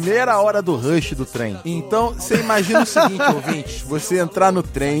 5h30 era a hora do rush do trem. Então, você imagina o seguinte, ouvinte, você entrar no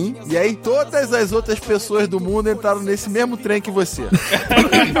trem e aí todas as outras pessoas do mundo entraram nesse mesmo trem que você.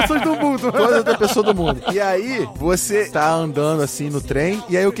 Todas as pessoas do mundo. Todas as outras pessoas do mundo. E aí, você tá andando assim no trem,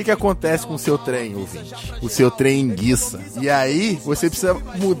 e aí o que acontece com o seu trem, ouvinte? O seu trem enguiça. E aí, você precisa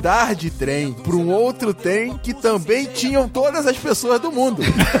mudar de trem para um outro trem que também tinham todas as pessoas do mundo.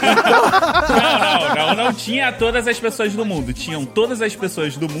 Então... Não tinha todas as pessoas do mundo. Tinham todas as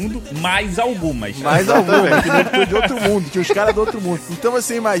pessoas do mundo, mais algumas. Mais algumas, que de outro mundo. Tinha os caras do outro mundo. Então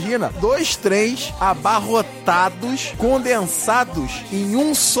você imagina 2 trens abarrotados, condensados em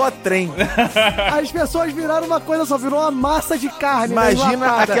um só trem. As pessoas viraram uma coisa só, virou uma massa de carne.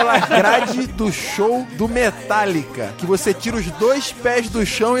 Imagina aquela grade do show do Metallica, que você tira os 2 pés do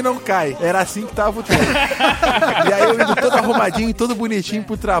chão e não cai. Era assim que tava o trem. E aí eu indo todo arrumadinho, todo bonitinho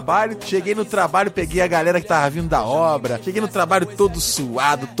pro trabalho. Cheguei no trabalho, peguei a galera que tava vindo da obra. Cheguei no trabalho todo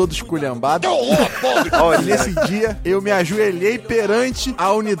suado, todo esculhambado. Olha, nesse dia eu me ajoelhei perante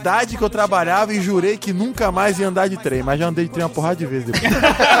a unidade que eu trabalhava e jurei que nunca mais ia andar de trem. Mas já andei de trem uma porrada de vezes depois.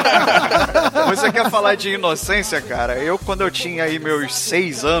 Você quer falar de inocência, cara? Eu, quando eu tinha aí meus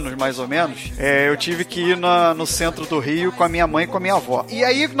 6 anos, mais ou menos, eu tive que ir no centro do Rio com a minha mãe e com a minha avó. E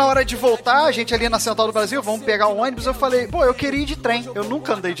aí, na hora de voltar, a gente ali na Central do Brasil, vamos pegar um ônibus, eu falei, pô, eu queria ir de trem. Eu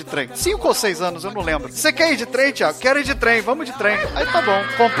nunca andei de trem. 5 ou 6 anos, eu não lembro. Você quer ir de trem, Thiago? Quero ir de trem, vamos de trem. Aí tá bom.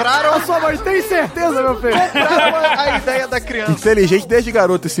 Compraram... A sua mãe tem certeza, meu filho? Compraram a ideia da criança. Inteligente desde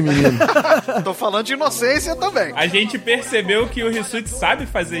garoto esse menino. Tô falando de inocência também. A gente percebeu que o Rissut sabe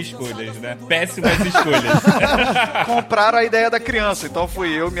fazer escolhas, né? Péssimas escolhas. Compraram a ideia da criança. Então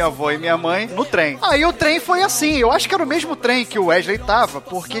fui eu, minha avó e minha mãe no trem. Aí o trem foi assim. Eu acho que era o mesmo trem que o Wesley tava,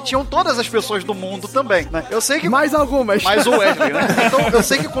 porque tinham todas as pessoas do mundo também, né? Eu sei que... Mais algumas. Mais o Wesley, né? Então eu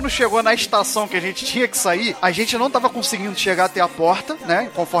sei que quando chegou na estação que a gente tinha que sair, a gente não tava conseguindo chegar até a porta, né?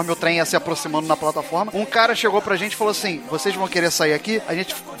 Conforme o trem ia se aproximando na plataforma. Um cara chegou pra gente e falou assim, vocês vão querer sair aqui? A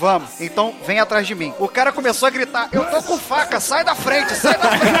gente, vamos. Então vem atrás de mim. O cara começou a gritar, eu tô com faca, sai da frente, sai da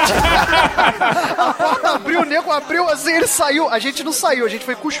frente. A porta abriu, o nego abriu, assim, ele saiu. A gente não saiu, a gente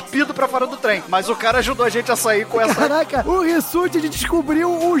foi cuspido pra fora do trem. Mas o cara ajudou a gente a sair com essa... Caraca, o Rissut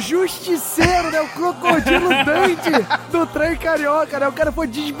descobriu o justiceiro, né? O crocodilo Dante do trem carioca, né? O cara foi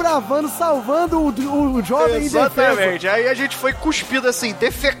desbravando, salvando o jovem indefeso. Exatamente. Aí a gente foi cuspido, assim,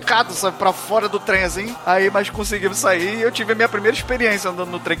 defecado, sabe, pra fora do trem, assim. Aí, mas conseguimos sair e eu tive a minha primeira experiência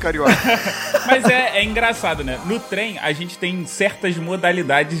andando no trem carioca. Mas é engraçado, né? No trem, a gente tem certas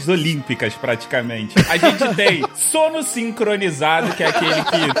modalidades olímpicas, praticamente. A gente tem sono sincronizado, que é aquele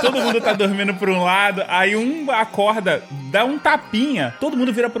que todo mundo tá dormindo por um lado, aí um acorda dá um tapinha, todo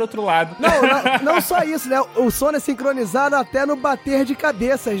mundo vira pro outro lado. Não só isso, né? O sono é sincronizado até no bater de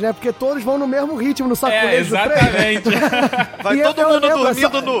cabeças, né? Porque todos vão no mesmo ritmo, no sacolejo do trem. Exatamente. Vai todo mundo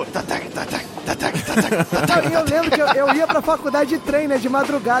dormindo no... E eu lembro que eu ia pra faculdade de trem, né? De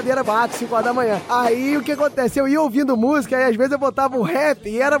madrugada, e era 4, 5 horas da manhã. Aí, o que acontece? Eu ia ouvindo música, aí às vezes eu botava um rap,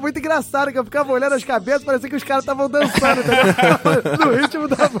 e era muito engraçado, que eu ficava olhando as cabeças, parecia que os caras estavam dançando, entendeu? No ritmo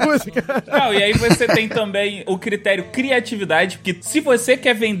da música. Não, e aí você tem também o critério criatividade, porque se você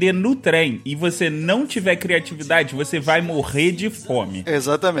quer vender no trem e você não tiver criatividade, você vai morrer de fome.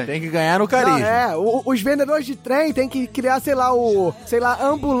 Exatamente. Tem que ganhar no carisma. Os vendedores de trem tem que criar,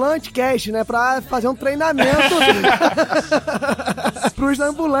 ambulante cash, né? Pra fazer um treinamento pros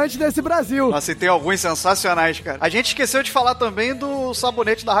ambulantes desse Brasil. Nossa, e tem alguns sensacionais, cara. A gente esqueceu de falar também do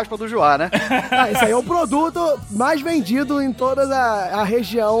sabonete da raspa do Joá, né? Esse aí é o produto mais vendido em toda a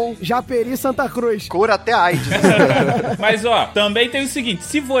região Japeri, Santa Cruz. Cura até AIDS. Mas, ó, também tem o seguinte,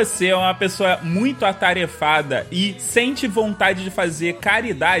 se você é uma pessoa muito atarefada e sente vontade de fazer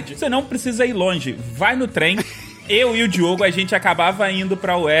caridade, você não precisa ir longe. Vai no trem. Eu e o Diogo, a gente acabava indo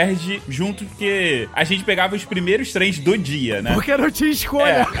pra UERJ junto, porque a gente pegava os primeiros trens do dia, né? Porque não tinha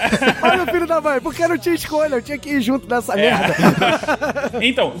escolha. Olha o filho da mãe, porque não tinha escolha, eu tinha que ir junto nessa merda.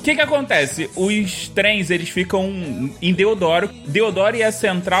 Então, o que acontece? Os trens, eles ficam em Deodoro. Deodoro e a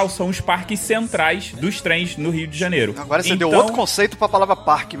Central são os parques centrais dos trens no Rio de Janeiro. Agora você deu outro conceito pra palavra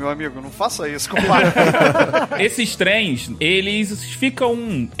parque, meu amigo. Não faça isso com parque. Esses trens, eles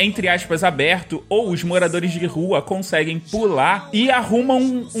ficam, entre aspas, abertos, ou os moradores de rua conseguem pular e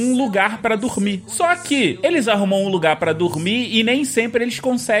arrumam um lugar pra dormir. Só que eles arrumam um lugar pra dormir e nem sempre eles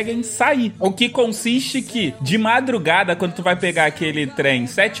conseguem sair. O que consiste que, de madrugada, quando tu vai pegar aquele trem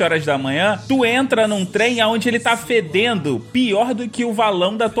 7 horas da manhã, tu entra num trem onde ele tá fedendo pior do que o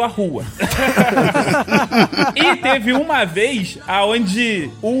valão da tua rua. E teve uma vez aonde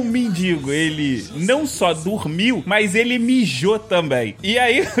um mendigo, ele não só dormiu, mas ele mijou também. E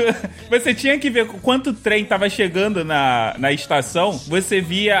aí, você tinha que ver quanto trem tava chegando na estação, você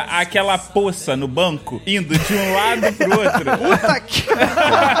via aquela poça no banco indo de um lado pro outro. Puta que...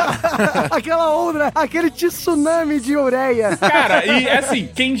 Aquela onda, aquele tsunami de ureia. Cara, e assim,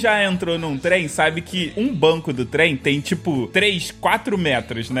 quem já entrou num trem sabe que um banco do trem tem tipo 3, 4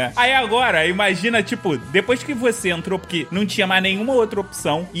 metros, né? Aí agora, imagina, tipo, depois que você entrou, porque não tinha mais nenhuma outra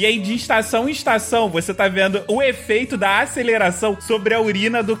opção, e aí de estação em estação você tá vendo o efeito da aceleração sobre a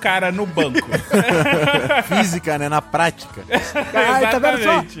urina do cara no banco. Física, né? Na prática. Ai, tá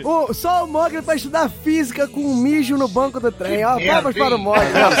vendo? Só o Mogli pra estudar física com um mijo no banco do trem. Ó, palmas para o Mogli.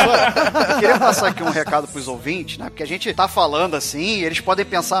 Eu queria passar aqui um recado pros ouvintes, né? Porque a gente tá falando assim, e eles podem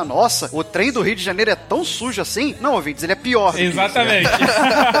pensar, nossa, o trem do Rio de Janeiro é tão sujo assim? Não, ouvintes, ele é pior. Exatamente.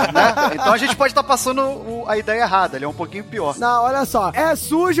 Né? Então a gente pode estar passando a ideia errada, ele é um pouquinho pior. Não, olha só, é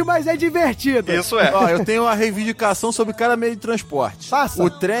sujo, mas é divertido. Isso é. Ó, eu tenho uma reivindicação sobre cada meio de transporte. Faça. O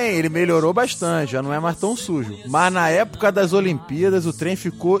trem, ele melhorou bastante, já não é mais tão sujo. Mas na época das Olimpíadas, o trem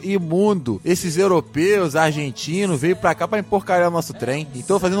ficou imundo. Esses europeus, argentinos, veio pra cá pra emporcarar o nosso trem.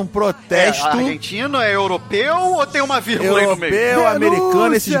 Então, fazendo um protesto... argentino é europeu ou tem uma vírgula aí no meio? Europeu,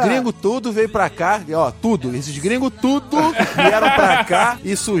 americano, esses gringos tudo veio pra cá. Ó, tudo. Esses gringos tudo vieram pra cá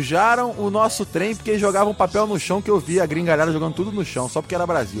e sujaram o nosso trem porque eles jogavam papel no chão, que eu vi a gringalhada jogando tudo no chão, só porque era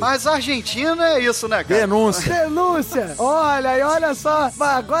Brasil. Mas a Argentina é isso, né, cara? Denúncia. Olha, e olha só.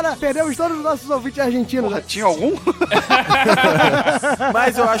 Agora perdemos todos os nossos ouvintes argentinos. Porra, tinha algum?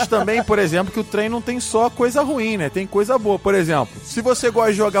 Mas eu acho também, por exemplo, que o trem não tem só coisa ruim, né? Tem coisa boa. Por exemplo, se você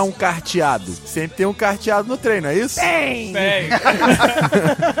gosta de jogar um carteado, sempre tem um carteado no trem, não é isso? Tem.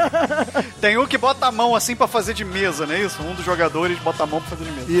 Tem um que bota a mão assim pra fazer de mesa, não é isso? Um dos jogadores bota a mão pra fazer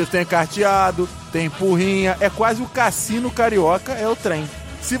de mesa. Isso, tem carteado, tem empurrinha. É quase o cassino carioca, é o trem.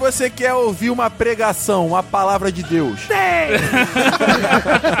 Se você quer ouvir uma pregação, uma palavra de Deus... Tem!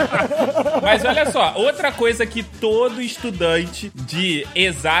 Mas olha só, outra coisa que todo estudante de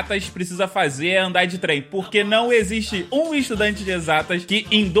exatas precisa fazer é andar de trem. Porque não existe um estudante de exatas que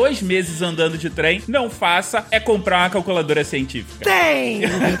em 2 meses andando de trem não faça é comprar uma calculadora científica. Tem!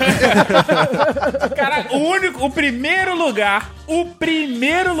 Cara, o primeiro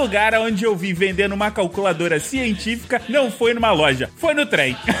lugar onde eu vi vendendo uma calculadora científica não foi numa loja, foi no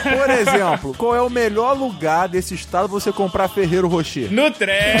trem. Por exemplo, qual é o melhor lugar desse estado pra você comprar Ferreiro Rocher? No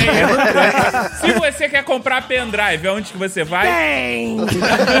trem. É no trem. Se você quer comprar pendrive, aonde que você vai? Tem!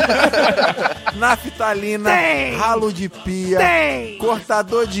 Naftalina, Tem! ralo de pia, Tem!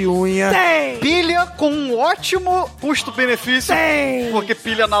 cortador de unha. Tem! Pilha com um ótimo custo-benefício. Tem! Porque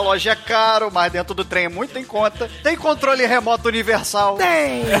pilha na loja é caro, mas dentro do trem é muito em conta. Tem controle remoto universal.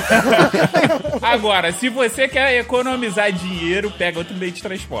 Tem! Agora, se você quer economizar dinheiro, pega outro meio de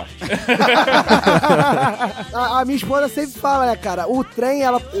transporte. A minha esposa sempre fala, né, cara, o trem,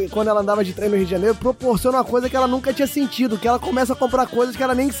 quando ela andava de trem no Rio de Janeiro, proporciona uma coisa que ela nunca tinha sentido, que ela começa a comprar coisas que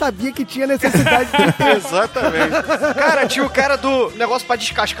ela nem sabia que tinha necessidade de ter. Exatamente. Cara, tinha o cara do negócio pra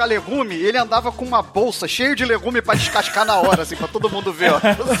descascar legume, ele andava com uma bolsa cheia de legume pra descascar na hora, assim, pra todo mundo ver, ó.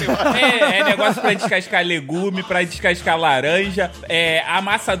 É negócio pra descascar legume, pra descascar laranja,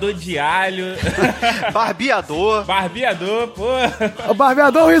 amassador de alho. Barbeador. Barbeador, pô. O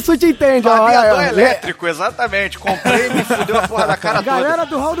barbeador, o Rissut entende, ó. Barbeador elétrico, exatamente. Comprei e me fudeu a porra da cara toda. Galera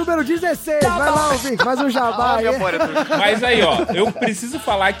do RAU número 16, vai lá, ouvinte, mais um jabá aí. Mas aí, ó, eu preciso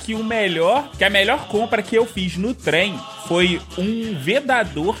falar que a melhor compra que eu fiz no trem foi um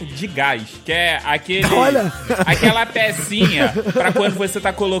vedador de gás, que é aquela pecinha pra quando você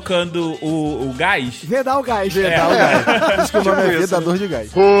tá colocando o gás. Vedar o gás. Vedar o gás. Por isso que o nome é vedador de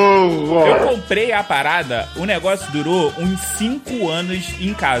gás. Eu comprei a parada, o negócio durou uns 5 anos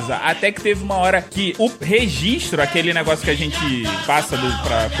em casa, até que teve uma hora que o registro, aquele negócio que a gente passa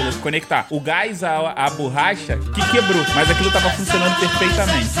pra conectar, o gás, a borracha, que quebrou, mas aquilo tava funcionando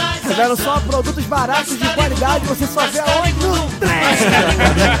perfeitamente. Tá vendo só produtos baratos de qualidade, você só vê aonde? No trem!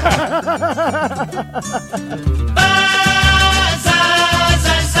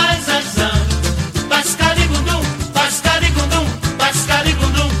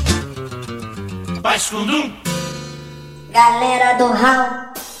 Galera do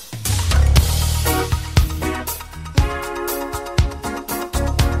RAU.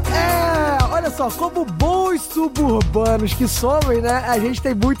 Olha só, como bons suburbanos que somos, né, a gente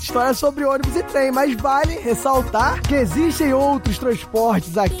tem muita história sobre ônibus e trem, mas vale ressaltar que existem outros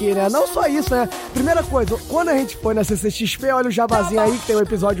transportes aqui, né, não só isso, né, primeira coisa, quando a gente foi na CCXP, olha o jabazinho aí, que tem um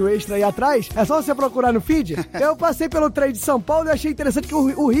episódio extra aí atrás, é só você procurar no feed, eu passei pelo trem de São Paulo e achei interessante que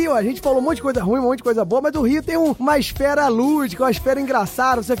o Rio, a gente falou um monte de coisa ruim, um monte de coisa boa, mas o Rio tem uma esfera lúdica, uma esfera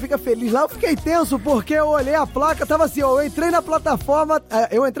engraçada, você fica feliz lá, eu fiquei tenso, porque eu olhei a placa, tava assim, ó, eu entrei na plataforma,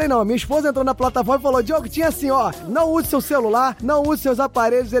 a minha esposa entrou na plataforma e falou, Diogo, tinha assim, ó, não use seu celular, não use seus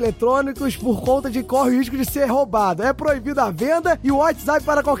aparelhos eletrônicos por conta de corre o risco de ser roubado. É proibido a venda e o WhatsApp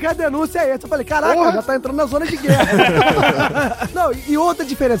para qualquer denúncia é esse. Eu falei, caraca, já tá entrando na zona de guerra. Não, e outra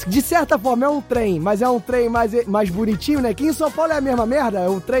diferença, de certa forma é um trem, mas é um trem mais bonitinho, né? Que em São Paulo é a mesma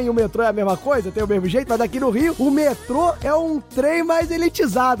merda, o trem e o metrô é a mesma coisa, tem o mesmo jeito, mas aqui no Rio, o metrô é um trem mais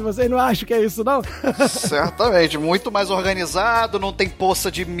elitizado. Vocês não acham que é isso, não? Certamente, muito mais organizado, não tem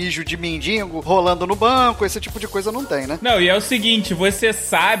poça de mijo de mendigo rolando no banco, esse tipo de coisa não tem, né? Não, e é o seguinte, você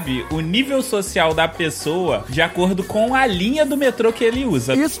sabe o nível social da pessoa de acordo com a linha do metrô que ele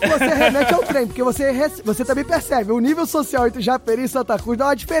usa. Isso você remete ao trem, porque você também percebe, o nível social entre Japeri e Santa Cruz dá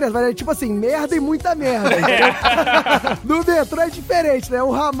uma diferença, mas é tipo assim, merda e muita merda. No metrô é diferente, né?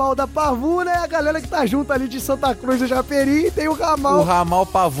 O ramal da Pavuna é a galera que tá junto ali de Santa Cruz e Japeri, e tem o ramal... O ramal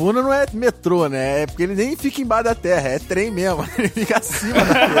Pavuna não é metrô, né? É porque ele nem fica embaixo da terra, é trem mesmo, ele fica acima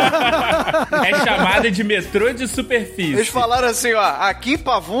da terra. É chamada de metrô de superfície. Eles falaram assim, ó, aqui em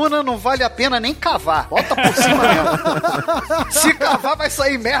Pavuna não vale a pena nem cavar. Bota por cima mesmo. Se cavar vai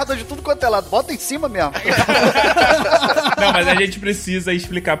sair merda de tudo quanto é lado. Bota em cima mesmo. Não, mas a gente precisa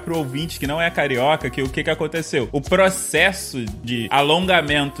explicar pro ouvinte que não é carioca que o que aconteceu. O processo de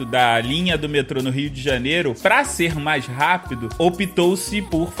alongamento da linha do metrô no Rio de Janeiro, pra ser mais rápido, optou-se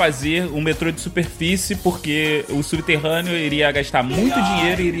por fazer um metrô de superfície porque o subterrâneo iria gastar muito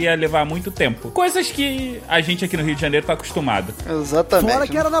dinheiro e iria levar muito tempo. Coisas que a gente aqui no Rio de Janeiro tá acostumado. Exatamente. Fora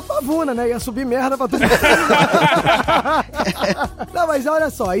que era na Pavuna, né? Ia subir merda pra tudo. Não, mas olha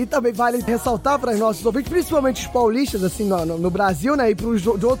só, aí também vale ressaltar para os nossos ouvintes, principalmente os paulistas, assim, no Brasil, né? E pros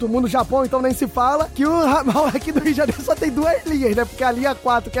de outro mundo, Japão, então nem se fala, que o ramal aqui do Rio de Janeiro só tem 2 linhas, né? Porque a linha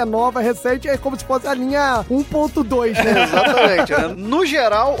 4, que é nova, recente, é como se fosse a linha 1.2, né? Exatamente. Né? No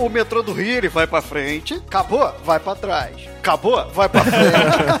geral, o metrô do Rio, ele vai pra frente, acabou, vai pra trás. Acabou, vai pra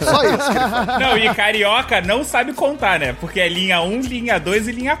frente. Só isso que ele faz. Não, e carioca não sabe contar, né? Porque é linha 1, linha 2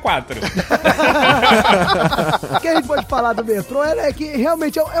 e linha 4. O que a gente pode falar do metrô é que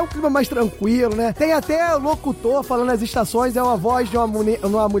realmente é um clima mais tranquilo, né? Tem até locutor falando nas estações, é uma voz de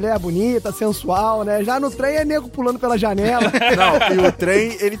uma mulher bonita, sensual, né? Já no trem é nego pulando pela janela. Não, e o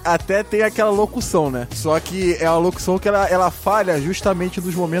trem, ele até tem aquela locução, né? Só que é uma locução que ela falha justamente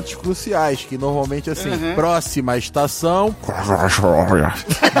nos momentos cruciais, que normalmente assim, próxima estação,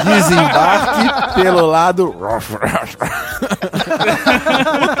 Então, desembarque pelo lado...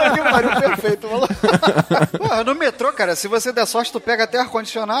 Puta que pariu, perfeito. Porra, no metrô, cara, se você der sorte, tu pega até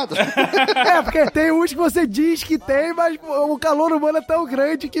ar-condicionado. Porque tem uns que você diz que tem, mas o calor humano é tão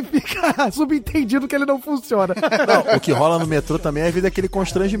grande que fica subentendido que ele não funciona. Não, o que rola no metrô também é aquele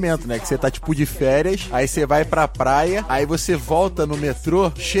constrangimento, né? Que você tá, tipo, de férias, aí você vai pra praia, aí você volta no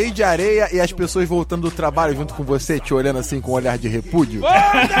metrô, cheio de areia, e as pessoas voltando do trabalho junto com você, te olhando assim com um olhar de repúdio.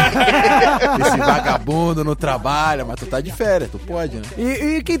 Esse vagabundo no trabalho, mas tu tá de férias, tu pode, né?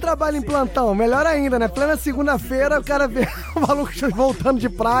 E quem trabalha em plantão? Melhor ainda, né? Plena segunda-feira, o cara vê o maluco voltando de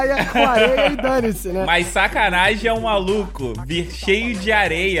praia com areia e dane-se, né? Mas sacanagem é um maluco vir cheio de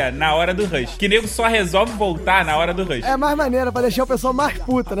areia na hora do rush. Que nego só resolve voltar na hora do rush. É mais maneiro, pra deixar o pessoal mais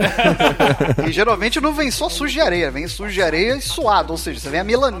puta, né? E geralmente não vem só sujo de areia, vem sujo de areia e suado. Ou seja, você vem a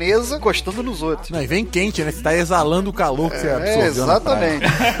milanesa encostando nos outros. Não, e vem quente, né? Você tá exalando o calor que você absorveu. Exatamente.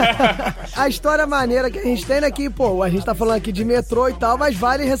 A história maneira que a gente tem aqui, pô, a gente tá falando aqui de metrô e tal, mas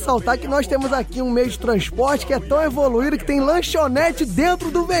vale ressaltar que nós temos aqui um meio de transporte que é tão evoluído que tem lanchonete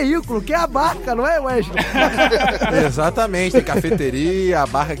dentro do veículo, que é a barca, não é, Wesley? Exatamente, tem cafeteria, a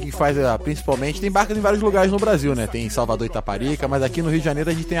barca que faz, principalmente, tem barcas em vários lugares no Brasil, né? Tem em Salvador e Itaparica, mas aqui no Rio de Janeiro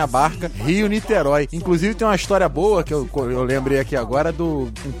a gente tem a barca Rio-Niterói. Inclusive tem uma história boa que eu lembrei aqui agora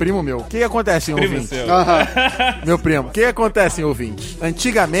do um primo meu. O que acontece, ouvinte? Meu primo. O que acontece, ouvinte?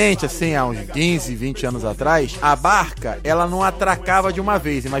 Antigamente, assim, há uns 15, 20 anos atrás, a barca, ela não atracava de uma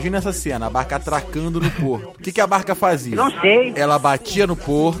vez. Imagina essa cena, a barca atracando no porto. O que a barca fazia? Não sei. Ela batia no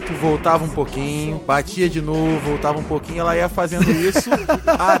porto, voltava um pouquinho, batia de novo, voltava um pouquinho, ela ia fazendo isso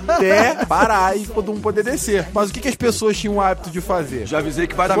até parar e todo mundo poder descer. Mas o que as pessoas tinham o hábito de fazer? Já avisei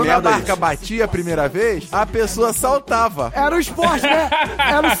que vai dar Quando merda a barca isso. batia a primeira vez, a pessoa saltava. Era o esporte, né?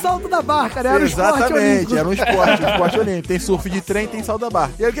 Era o salto da barca, né? Era o esporte olímpico. Exatamente, era um esporte olímpico. Tem surf de trem, tem salto da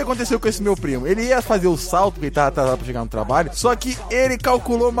barca. E aí o que aconteceu com esse meu primo? Ele ia fazer o salto, porque ele tava atrasado pra chegar no trabalho, só que ele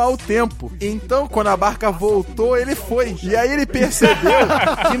calculou mal o tempo. Então, quando a barca voltou, ele foi. E aí ele percebeu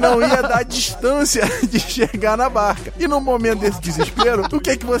que não ia dar distância de chegar na barca. E no momento desse desespero, o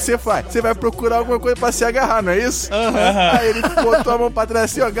que você faz? Você vai procurar alguma coisa pra se agarrar, não é isso? Aí ele botou a mão pra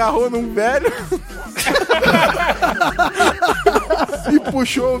trás assim, agarrou num velho e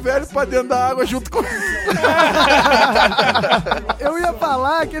puxou o velho pra dentro da água junto com ele. Eu ia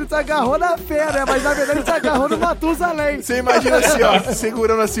falar que ele se agarrou na fé, né? Mas na verdade ele se agarrou no Matusalém. Você imagina assim, ó,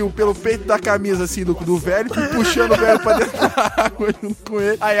 segurando assim pelo peito da camisa assim do velho e puxando o velho pra dentro da água junto com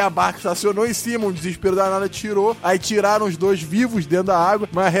ele. Aí a barca estacionou em cima, um desespero danado tirou. Aí tiraram os dois vivos dentro da água.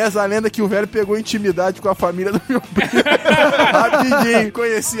 Mas reza a lenda que o velho pegou intimidade com a família do meu primo. Rapidinho,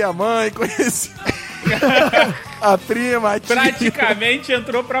 conhecia a mãe, conhecia a prima, a tia. Praticamente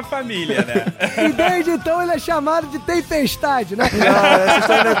entrou pra família, né? E desde então ele é chamado de Tempestade, né? Não, essa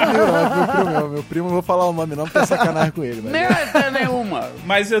história não é comigo, não. Meu primo, não vou falar o nome não, porque é sacanagem com ele. Merda nenhuma.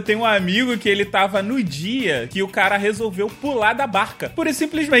 Mas eu tenho um amigo que ele tava no dia que o cara resolveu pular da barca. Pura e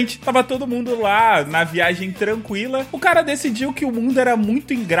simplesmente. Tava todo mundo lá, na viagem tranquila. O cara decidiu que o mundo era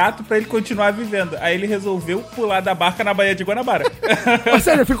muito ingrato pra ele continuar vivendo. Aí ele resolveu pular da barca na Baía de Guanabara. Ou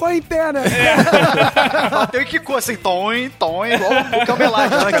seja, ficou em pé, né? Bateu e quicou assim, tom, igual o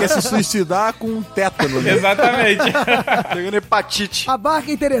camelagem. Ela quer se suicidar com um tétano, né? Exatamente. Pegando hepatite. A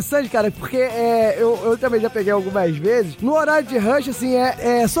barca é interessante, cara, porque eu também já peguei algumas vezes. No horário de rush, assim,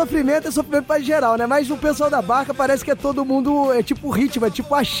 sofrimento pra geral, né? Mas o pessoal da barca parece que é todo mundo, é tipo ritmo, é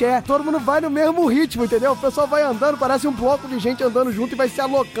tipo axé. Todo mundo vai no mesmo ritmo, entendeu? O pessoal vai andando, parece um bloco de gente andando junto e vai se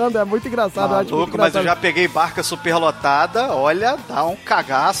alocando. É muito engraçado. Maluco, mas eu já peguei barca superlotada, olha, dá um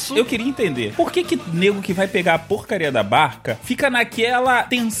cagaço. Eu queria entender, por que nego que vai pegar a porcaria da barca fica naquela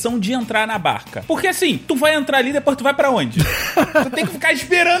tensão de entrar na barca? Porque assim, tu vai entrar ali, depois tu vai pra onde? Tu tem que ficar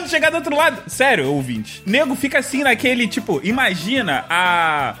esperando chegar do outro lado. Sério, ouvinte. Nego fica assim naquele, tipo, imagina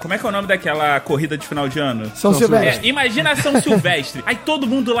a... Como é que é o nome daquela corrida de final de ano? São Silvestre. Imagina a São Silvestre. Aí todo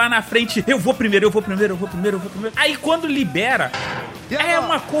mundo lá na frente, eu vou primeiro. Aí quando libera, é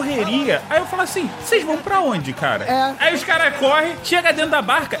uma correria. Aí eu falo assim, vocês vão pra onde, cara? Aí os caras correm, chega dentro da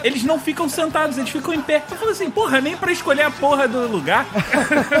barca, eles não ficam sentados, eles ficam em pé. Eu falo assim, porra, nem pra escolher a porra do lugar.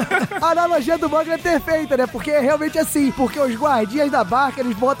 A analogia do Mogli é perfeita, né? Porque é realmente assim, porque os guardinhas da barca,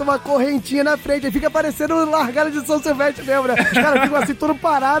 eles botam uma correntinha na frente, aí fica parecendo largada de São Silvestre mesmo, né? Os caras ficam assim, tudo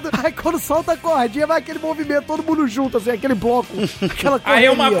parado, aí quando solta a cordinha, vai aquele movimento, todo mundo junto, assim, aquele bloco, aquela correria. Aí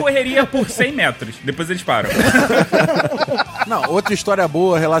é uma correria por 100 metros, depois eles param. Não, outra história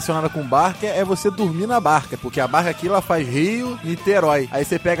boa relacionada com barca é você dormir na barca, porque a barca aqui ela faz Rio, Niterói. Aí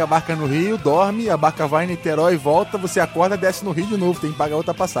você pega a barca no Rio, dorme, a barca vai em Niterói, volta, você acorda, desce no Rio de novo, tem que pagar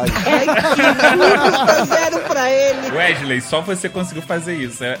outra passagem. Tá zero pra ele. Wesley, só você conseguiu fazer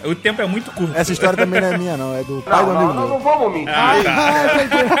isso. O tempo é muito curto. Essa história também não é minha, não. É do pai do amigo meu. Não vamos mentir.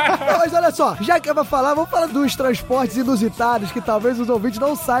 Mas olha só, já que eu vou falar, vamos falar dos transportes inusitados que talvez os ouvintes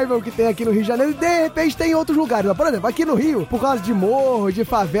não saibam o que tem aqui no Rio de Janeiro e de repente tem em outros lugares. Por exemplo, aqui no Rio, por causa de morro, de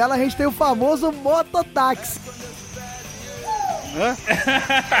favela, a gente tem o famoso mototáxi.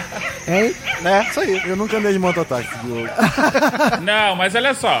 Hein? Né? Isso aí. Eu nunca andei de mototáxi, Diogo. Não, mas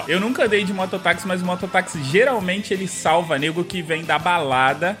olha só, eu nunca andei de mototáxi, mas o mototáxi geralmente ele salva nego que vem da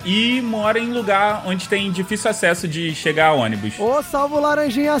balada e mora em lugar onde tem difícil acesso de chegar a ônibus. Ou salva o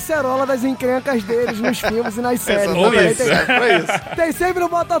laranjinha acerola das encrencas deles nos filmes e nas séries. Ou isso. Tem sempre um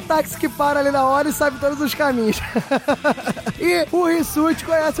mototáxi que para ali na hora e sabe todos os caminhos. E o Rissut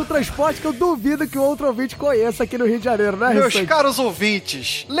conhece o transporte que eu duvido que o outro ouvinte conheça aqui no Rio de Janeiro, né, Meus Rissut? caros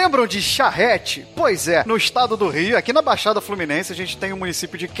ouvintes, lembram de charrete? Pois é, no estado do Rio, aqui na Baixada Fluminense, a gente tem o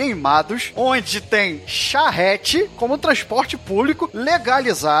município de Queimados, onde tem charrete como um transporte público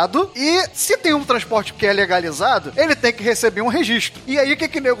legalizado. E se tem um transporte que é legalizado, ele tem que receber um registro. E aí o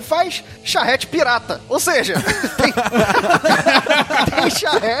que o nego faz? Charrete pirata. Ou seja, tem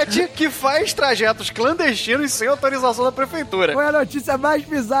charrete que faz trajetos clandestinos sem autorização da prefeitura. Foi a notícia mais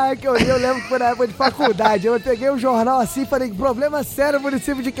bizarra que eu li, eu lembro que foi na época de faculdade. Eu peguei um jornal assim e falei, problema sério,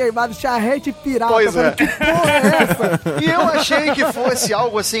 município de Queimados, charrete pirata. Pois é. Que porra é essa? E eu achei que fosse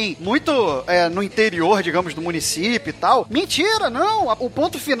algo assim, muito no interior, digamos, do município e tal. Mentira, não. O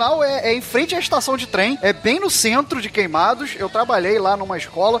ponto final é em frente à estação de trem, é bem no centro de Queimados. Eu trabalhei lá numa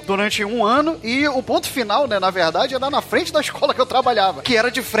escola durante 1 ano e o ponto final, né, na verdade, era na frente da escola que eu trabalhava, que era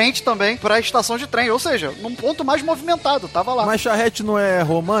de frente também pra estação de trem, ou seja, num ponto mais movimentado, tava lá. Mas charrete não é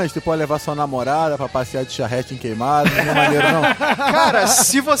romântico? Você pode levar sua namorada pra passear de charrete em Queimados, não é maneiro, não? Cara,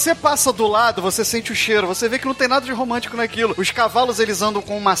 se você passa do lado, você sente o cheiro, você vê que não tem nada de romântico naquilo. Os cavalos, eles andam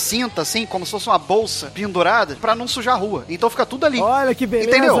com uma cinta, assim, como se fosse uma bolsa pendurada, pra não sujar a rua. Então fica tudo ali. Olha que beleza.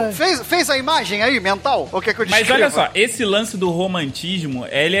 Entendeu? Fez a imagem aí, mental? Ou quer que eu descreva? Mas olha só, esse lance do romantismo,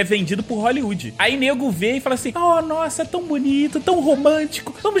 ele é vendido por Hollywood. Aí nego vê e fala assim, oh, nossa, é tão bonito, tão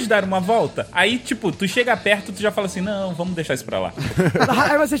romântico, vamos dar uma volta? Aí, tipo, tu chega perto, tu já fala assim, não, vamos deixar isso pra lá.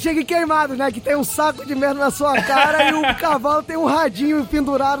 Aí você chega em Queimados, né, que tem um saco de merda na sua cara e o cavalo tem um radinho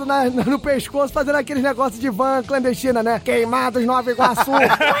pendurado no pescoço, fazendo aqueles negócios de van clandestina, né? Queimados, Nova Iguaçu.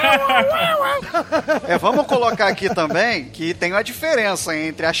 Vamos colocar aqui também que tem uma diferença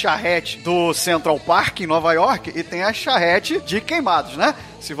entre a charrete do Central Park em Nova York e tem a charrete de Queimados, né?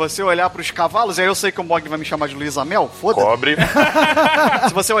 Se você olhar pros cavalos, aí eu sei que o Mogli vai me chamar de Luísa Mel, foda-se. Cobre.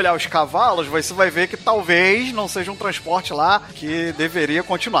 Se você olhar os cavalos, você vai ver que talvez não seja um transporte lá que deveria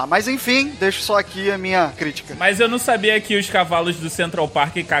continuar. Mas enfim, deixo só aqui a minha crítica. Mas eu não sabia que os cavalos do Central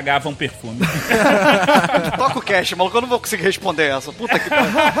Park cagavam perfume. Toca o cash, maluco, eu não vou conseguir responder essa. Puta que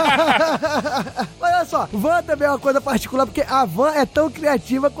pariu. Olha só, van também é uma coisa particular, porque a van é tão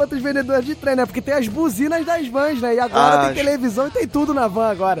criativa quanto os vendedores de trem, né? Porque tem as buzinas das vans, né? E agora tem televisão e tem tudo na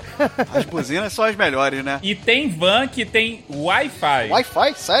van agora. As buzinas são as melhores, né? E tem van que tem Wi-Fi.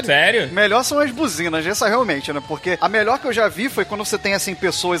 Wi-Fi? Sério? Sério? Melhor são as buzinas, essa realmente, né? Porque a melhor que eu já vi foi quando você tem, assim,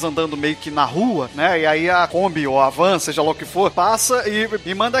 pessoas andando meio que na rua, né? E aí a Kombi ou a van, seja lá o que for, passa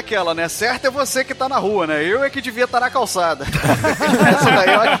e manda aquela, né? Certo é você que tá na rua, né? Eu é que devia estar na calçada. Essa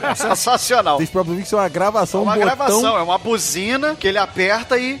daí eu acho sensacional. Vocês provavelmente isso é uma gravação, gravação, é uma buzina que ele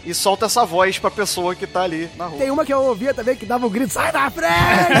aperta e solta essa voz pra pessoa que tá ali na rua. Tem uma que eu ouvia também que dava um grito, sai da frente!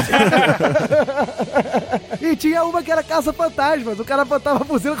 E tinha uma que era caça-fantasmas. O cara botava a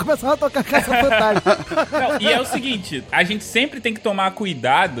buzina e começava a tocar caça-fantasma. E é o seguinte, a gente sempre tem que tomar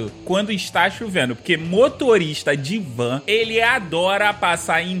cuidado quando está chovendo, porque motorista de van, ele adora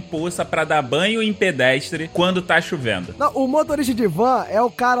passar em poça pra dar banho em pedestre quando tá chovendo. Não, o motorista de van é o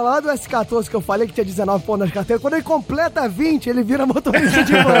cara lá do S14 que eu falei que tinha 19 pontos nas carteiras. Quando ele completa 20, ele vira motorista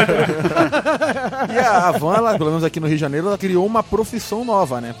de van. E a van, ela, pelo menos aqui no Rio de Janeiro, ela criou uma profissão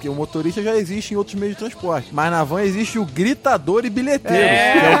nova, né? Porque o motorista já existe em outros meios de transporte. Mas na van existe o gritador e bilheteiro.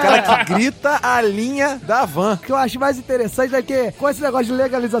 Que é o cara que grita a linha da van. O que eu acho mais interessante é que, com esse negócio de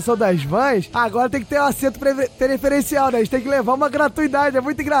legalização das vans, agora tem que ter um assento preferencial, né? A gente tem que levar uma gratuidade. É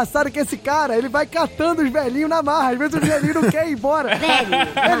muito engraçado que esse cara, ele vai catando os velhinhos na marra. Às vezes os velhinhos não querem ir embora.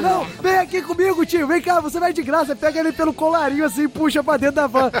 Ele, não, vem aqui comigo, tio. Vem cá, você vai de graça. Pega ele pelo colarinho assim e puxa pra dentro da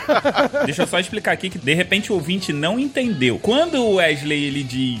van. Deixa eu só explicar aqui que, de repente, o ouvinte não entendeu. Quando o Wesley ele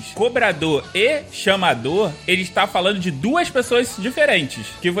diz cobrador e chamador, ele está falando de duas pessoas diferentes.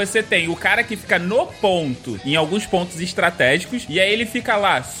 Que você tem o cara que fica no ponto, em alguns pontos estratégicos, e aí ele fica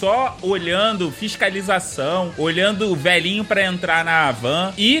lá só olhando fiscalização, olhando o velhinho pra entrar na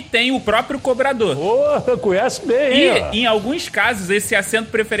van, e tem o próprio cobrador. Porra, conhece bem, E hein, em alguns casos, esse assento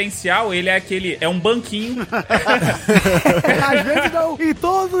preferencial, ele é um banquinho. Às vezes não. Em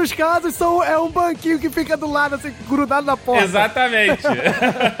todos os casos é um banquinho que fica do lado, assim, grudado na porta. Exatamente.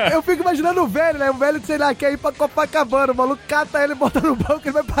 Eu fico imaginando o velho, né? O velho, sei lá, quer ir pra Copacabana. O maluco cata ele, bota no banco,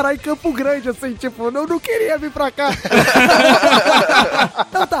 ele vai parar em Campo Grande, assim, tipo, eu não queria vir pra cá.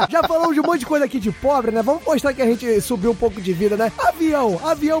 Então tá, já falamos de um monte de coisa aqui de pobre, né? Vamos mostrar que a gente subiu um pouco de vida, né?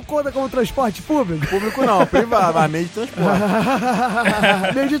 Avião conta como transporte público? Público não, privado, mas meio de transporte.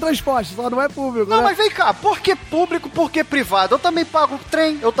 Meio de transporte, só não é público, Não, né? mas vem cá, por que público, por que privado? Eu também pago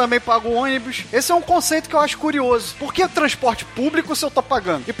trem, eu também pago ônibus. Esse é um conceito que eu acho curioso. Por que transporte público se eu tô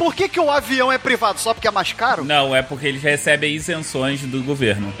pagando? E por que o avião é privado? Só porque é mais caro? Não, é porque eles recebem isenções do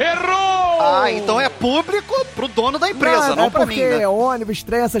governo. Ah, então é público pro dono da empresa, não pra mim, porque né? ônibus,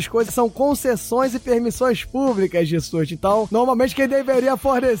 trem, essas coisas são concessões e permissões públicas, Rissut. Então, normalmente quem deveria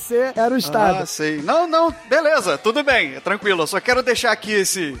fornecer era o Estado. Ah, sei. Não, beleza, tudo bem, tranquilo. Eu só quero deixar aqui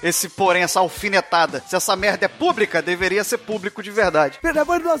esse porém, essa alfinetada. Se essa merda é pública, deveria ser público de verdade.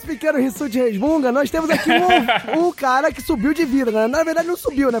 Depois do nosso pequeno Rissut Resmunga, nós temos aqui um cara que subiu de vida, né? Na verdade não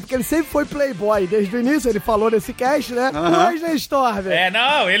subiu, né? Porque ele sempre foi playboy. Desde o início ele falou nesse cast, né? O Wesley StorM.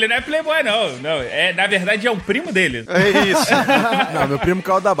 Não, ele não é playboy, não. Na verdade é o primo dele. É isso. Não, meu primo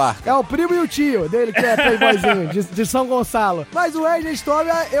caiu da barca. É o primo e o tio dele que é playboyzinho, de São Gonçalo. Mas o Wesley StorM,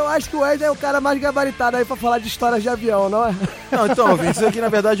 eu acho que o Wesley é o cara mais gabaritado aí pra falar de histórias de avião, não é? Não, então, ouvinte, isso aqui na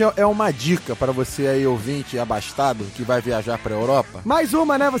verdade é uma dica para você aí, ouvinte abastado, que vai viajar pra Europa. Mais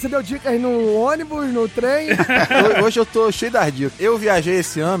uma, né? Você deu dicas no ônibus, no trem. Hoje eu tô cheio das dicas. Eu viajei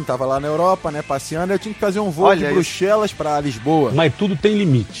esse ano, tava lá na Europa, né, passeando, eu tinha que fazer um voo de Bruxelas pra Lisboa. Mas tudo tem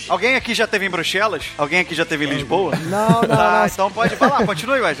limite. Alguém aqui já teve em Bruxelas? Alguém aqui já teve em Lisboa? Não. Então pode falar,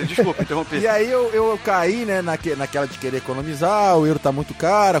 continue, Wesley. Desculpa, interrompi. E aí eu caí, né, naquela de querer economizar, o euro tá muito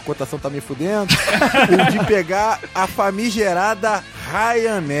caro, a cotação tá me fudendo, e de pegar a famigerada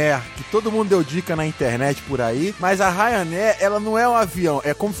Ryanair, que todo mundo deu dica na internet por aí, mas a Ryanair, ela não é um avião,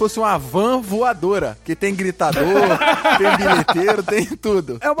 é como se fosse uma van voadora, que tem gritador, tem bilheteiro, tem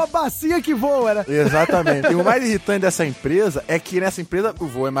tudo. É uma bacia que voa, né? Exatamente. E o mais irritante dessa empresa é que nessa empresa o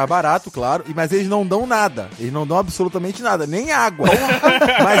voo é mais barato, claro, mas eles não dão nada. Eles não dão absolutamente nada, nem água.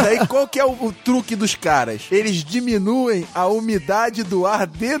 Mas aí qual que é o truque dos caras? Eles diminuem a umidade do ar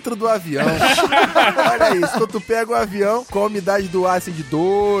dentro do avião. Olha isso, então tu pega o avião com a umidade do ar assim de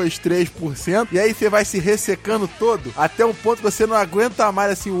 2, 3%, e aí você vai se ressecando todo, até um ponto que você não aguenta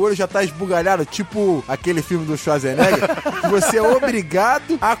mais, assim, o olho já tá esbugalhado, tipo aquele filme do Schwarzenegger, que você é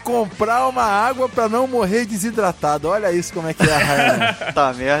obrigado a comprar uma água pra não morrer desidratado. Olha isso como é que é a Ryanair.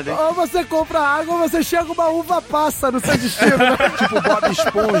 Tá merda, hein? Ou você compra água ou você chega uma uva passa no seu destino, né? Tipo Bob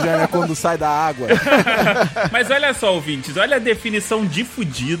Esponja, né, quando sai da água. Mas olha só, ouvintes, olha a definição de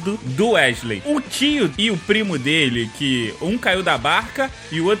fudido do Wesley. O tio e o primo dele, que um caiu da barca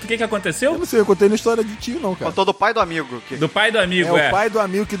e o outro, o que aconteceu? Eu não sei, eu contei na história de tio, não, cara. Contou do pai do amigo. Do pai do amigo, o pai do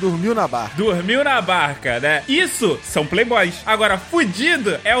amigo que dormiu na barca. Dormiu na barca, né? Isso são playboys. Agora,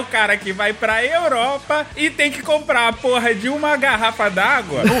 fudido é o cara que vai pra Europa e tem que comprar a porra de uma garrafa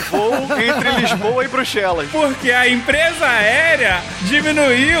d'água no voo entre Lisboa e Bruxelas. Porque a empresa aérea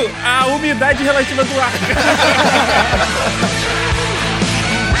diminuiu a umidade relativa do ar.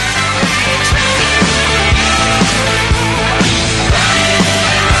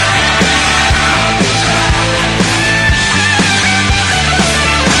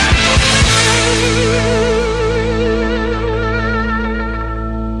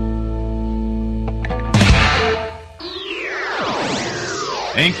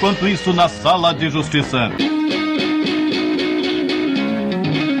 Enquanto isso, na sala de justiça.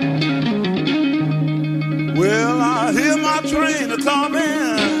 Well, I hear my train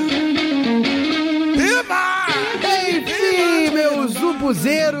a-comin'. Enfim, meus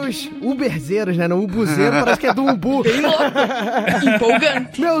uberzeiros, né? Não ubuzeiro, parece que é do umbu.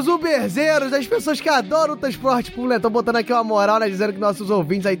 Empolgante. Meus uberzeiros, as pessoas que adoram o transporte público, né? Tô botando aqui uma moral, né? Dizendo que nossos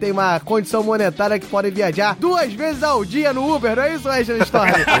ouvintes aí tem uma condição monetária que podem viajar 2 vezes ao dia no Uber, não é isso, Wesley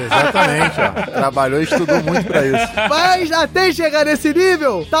StorM? Exatamente, ó. Trabalhou e estudou muito pra isso. Mas até chegar nesse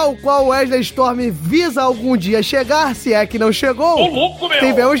nível, tal qual o Wesley StorM visa algum dia chegar, se é que não chegou, louco, meu!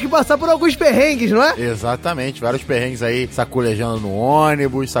 Tivemos que passar por alguns perrengues, não é? Exatamente, vários perrengues aí sacolejando no ônibus,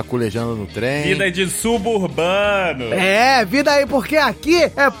 ônibus, saculejando no trem. Vida de suburbano. Vida aí, porque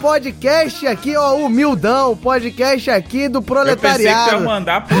aqui é podcast, aqui, ó, humildão, podcast aqui do proletariado. Eu pensei que ia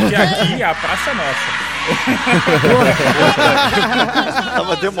mandar, porque aqui a praça é nossa.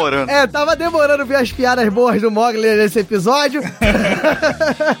 Tava demorando. Tava demorando ver as piadas boas do Mogli nesse episódio.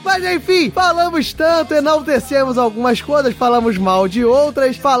 Mas enfim, falamos tanto, enaltecemos algumas coisas, falamos mal de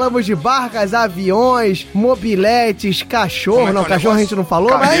outras, falamos de barcas, aviões, mobiletes, cachorro. Não, cachorro a gente não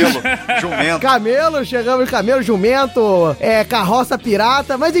falou, camelo, mas... jumento. Camelo, chegamos em camelo, jumento, carroça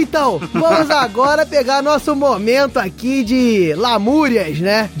pirata. Mas então, vamos agora pegar nosso momento aqui de lamúrias,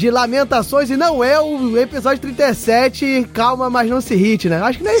 né? De lamentações, e não é o episódio 37, calma, mas não se irrite, né?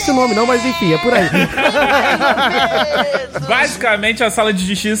 Acho que não é esse o nome não, mas enfim, é por aí. Basicamente, a Sala de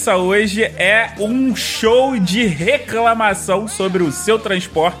Justiça hoje é um show de reclamação sobre o seu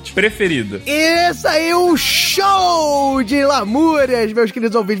transporte preferido. Isso aí, um show de lamúrias, meus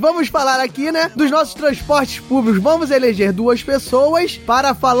queridos ouvintes. Vamos falar aqui, né, dos nossos transportes públicos. Vamos eleger 2 pessoas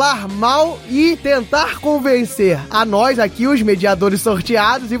para falar mal e tentar convencer a nós aqui, os mediadores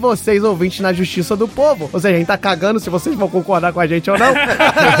sorteados, e vocês, ouvintes na Justiça do Povo. Ou seja, a gente tá cagando se vocês vão concordar com a gente ou não.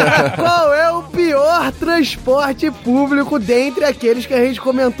 Qual é o pior transporte público dentre aqueles que a gente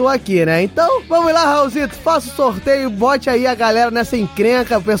comentou aqui, né? Então, vamos lá, Raulzito, faça o sorteio, bote aí a galera nessa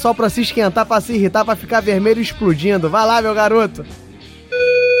encrenca, o pessoal pra se esquentar, pra se irritar, pra ficar vermelho e explodindo. Vai lá, meu garoto.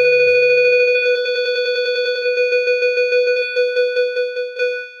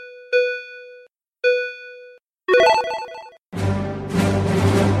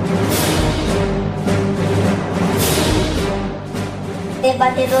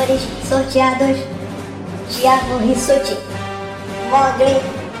 Debatedores sorteados: Thiago Rissut, Mogli.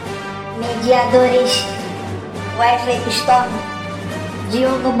 Mediadores: Wesley StorM,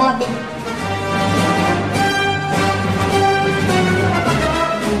 Diogo Bob.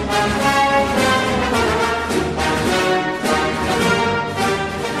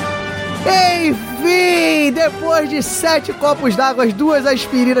 Enfim, depois de 7 copos d'água, as 2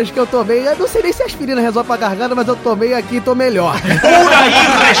 aspirinas que eu tomei, eu não sei nem se a aspirina resolve pra garganta, mas eu tomei aqui e tô melhor. Pura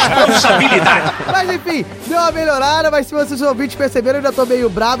irresponsabilidade! Mas enfim, deu uma melhorada, mas se vocês ouvintes perceberam, eu ainda tô meio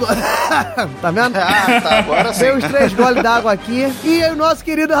brabo. Tá vendo? Tá, agora sim. Dei uns 3 goles d'água aqui. E o nosso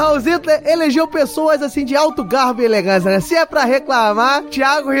querido Raulzito elegeu pessoas assim de alto garbo e elegância, né? Se é pra reclamar,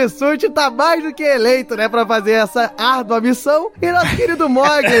 Thiago Rissut tá mais do que eleito, né? Pra fazer essa árdua missão. E nosso querido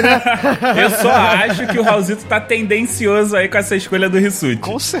Mogli, né? Eu só acho que o Raulzito tá tendencioso aí com essa escolha do Rissut.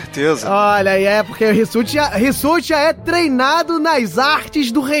 Com certeza. Olha, porque o Rissut já é treinado nas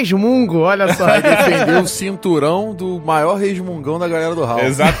artes do resmungo, olha só. Vai defender o cinturão do maior resmungão da galera do RAU.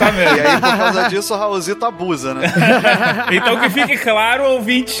 Exatamente. E aí, por causa disso, o Raulzito abusa, né? Então que fique claro,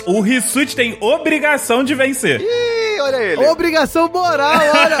 ouvintes, o Rissut tem obrigação de vencer. Ih, olha ele. Obrigação moral,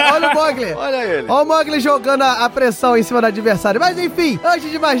 olha o Mogli. Olha ele. Olha o Mogli jogando a pressão em cima do adversário. Mas enfim,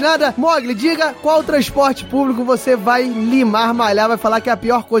 antes de mais nada, Mogli, diga qual transporte público você vai limar, malhar, vai falar que é a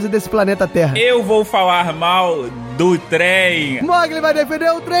pior coisa desse planeta Terra. Eu vou falar mal do trem. Mogli vai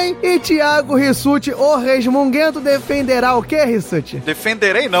defender o trem e Thiago Rissut, o resmunguento, defenderá o quê, Rissut?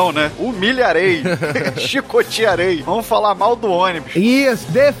 Defenderei não, né? Humilharei. Chicotearei. Vamos falar mal do ônibus. Isso,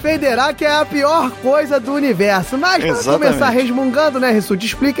 defenderá que é a pior coisa do universo. Mas para começar resmungando, né, Rissut?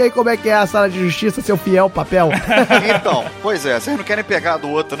 Explica aí como é que é a Sala de Justiça, seu fiel papel. Então, pois é, vocês não querem pegar do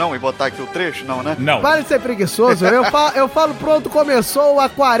outro não e botar aqui o trecho, não, né? Não. Para de ser preguiçoso. Eu falo pronto, começou há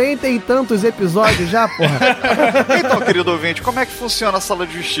 40 e tantos episódios já, porra. Então, querido ouvinte, como é que funciona a Sala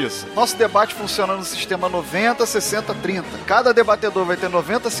de Justiça? Nosso debate funciona no sistema 90, 60, 30. Cada debatedor vai ter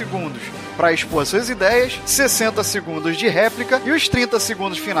 90 segundos para expor suas ideias, 60 segundos de réplica e os 30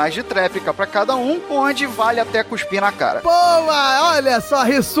 segundos finais de tréplica para cada um, onde vale até cuspir na cara. Boa! Olha só,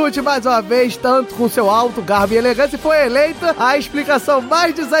 Rissut mais uma vez, tanto com seu alto garbo e elegância, foi eleita a explicação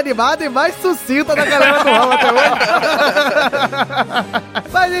mais desanimada e mais sucinta da galera do RAU até hoje.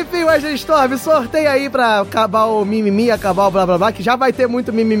 Mas enfim, Wesley StorM, sorteia aí pra acabar o mimimi, acabar o blá blá blá, que já vai ter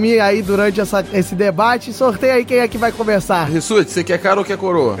muito mimimi aí durante esse debate. Sorteia aí quem é que vai começar. Rissut, você quer cara ou quer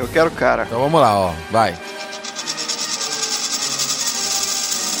coroa? Eu quero cara. Então vamos lá, ó, vai.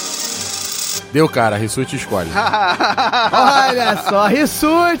 Deu cara, Rissut escolhe. Olha só,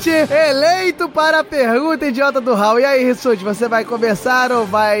 Rissut, eleito para a pergunta idiota do RAU. E aí, Rissut, você vai começar ou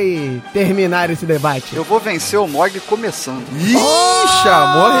vai terminar esse debate? Eu vou vencer o Mogli começando. Ih,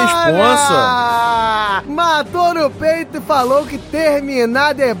 chamou a responsa. Matou no peito e falou que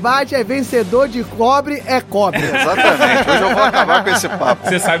terminar debate é vencedor de cobre, é cobre. Exatamente, hoje eu vou acabar com esse papo.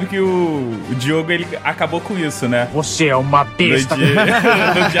 Você sabe que o Diogo, ele acabou com isso, né? Você é uma besta.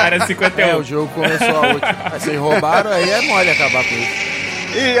 No Diário 51. O jogo começou a última. Vocês roubaram, aí é mole acabar com isso.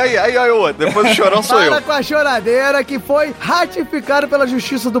 E aí, depois do chorão sou eu. Para com a choradeira que foi ratificado pela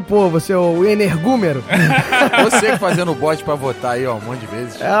justiça do povo, seu energúmero. Você fazendo bote pra votar aí, ó, um monte de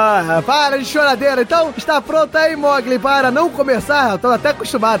vezes. Para de choradeira. Então, está pronto aí, Mogli, para não começar? Eu tô até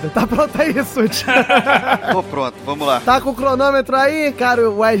acostumado. Tá pronto aí, Rissut? Tô pronto, vamos lá. Tá com o cronômetro aí,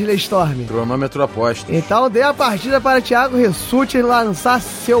 caro Wesley StorM? Cronômetro aposto. Então dê a partida para Thiago Rissut lançar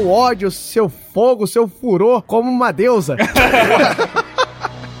seu ódio, seu fogo, seu furor como uma deusa.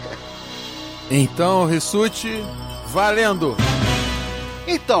 Então, Rissut, valendo!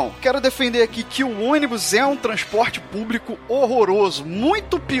 Então, quero defender aqui que o ônibus é um transporte público horroroso,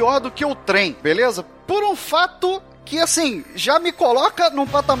 muito pior do que o trem, beleza? Por um fato que, assim, já me coloca num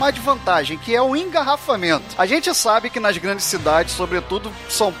patamar de vantagem, que é o engarrafamento. A gente sabe que nas grandes cidades, sobretudo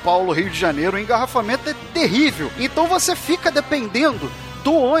São Paulo, Rio de Janeiro, o engarrafamento é terrível. Então você fica dependendo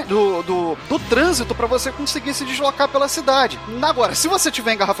do trânsito para você conseguir se deslocar pela cidade. Agora, se você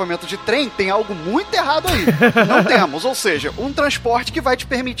tiver engarrafamento de trem, tem algo muito errado aí. Não temos, ou seja, um transporte que vai te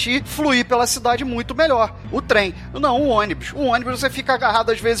permitir fluir pela cidade muito melhor. O trem, não o ônibus. O ônibus você fica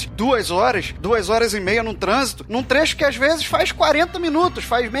agarrado às vezes 2 horas e meia num trânsito, num trecho que às vezes faz 40 minutos,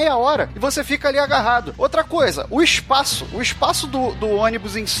 faz meia hora, e você fica ali agarrado. Outra coisa, o espaço do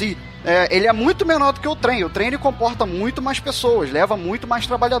ônibus em si, ele é muito menor do que o trem. O trem ele comporta muito mais pessoas, leva muito mais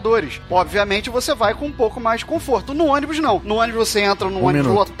trabalhadores. Obviamente você vai com um pouco mais de conforto. No ônibus não. No ônibus você entra num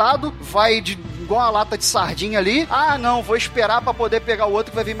ônibus lotado, vai igual uma lata de sardinha ali. Ah, não, vou esperar pra poder pegar o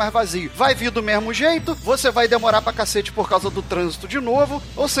outro que vai vir mais vazio. Vai vir do mesmo jeito, você vai demorar pra cacete por causa do trânsito de novo.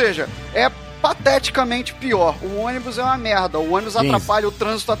 Ou seja, é pateticamente pior. O ônibus é uma merda. O ônibus atrapalha o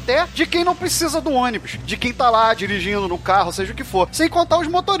trânsito até de quem não precisa do ônibus. De quem tá lá dirigindo no carro, seja o que for. Sem contar os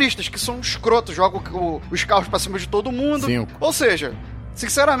motoristas, que são escrotos, jogam os carros pra cima de todo mundo. 5. Ou seja,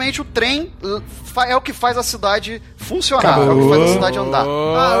 sinceramente, o trem é o que faz a cidade funcionar. É o que faz a cidade andar.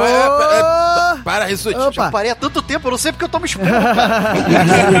 Para, Rissut. Já parei há tanto tempo, eu não sei porque eu tô me expondo, cara.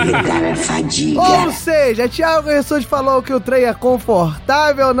 Ou seja, Thiago Rissut falou que o trem é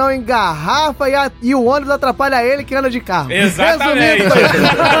confortável, não engarrafa e o ônibus atrapalha ele que anda de carro. Exatamente.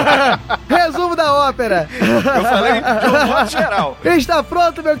 Resumo da ópera. Eu falei de um modo geral. Está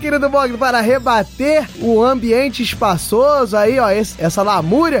pronto, meu querido Mogli, para rebater o ambiente espaçoso aí, ó, essa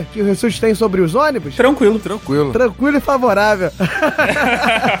lamúria que o Rissut tem sobre os ônibus? Tranquilo e favorável.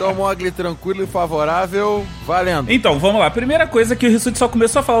 Então, Mogli, tranquilo e favorável, valendo. Então, vamos lá. Primeira coisa que o Rissut só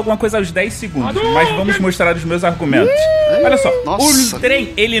começou a falar alguma coisa aos 10 segundos, mas vamos mostrar os meus argumentos. Olha só, o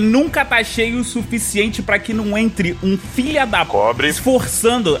trem, ele nunca tá cheio o suficiente pra que não entre um filha da cobre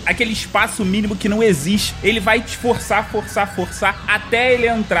forçando aquele espaço mínimo que não existe. Ele vai te forçar até ele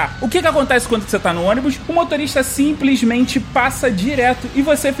entrar. O que acontece quando você tá no ônibus? O motorista simplesmente passa direto e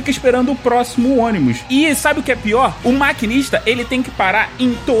você fica esperando o próximo ônibus. E sabe o que é pior? O maquinista, ele tem que parar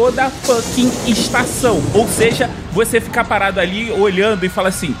em toda fucking estação. Ou seja, você fica parado ali olhando e fala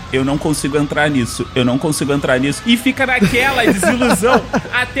assim, eu não consigo entrar nisso. E fica naquela desilusão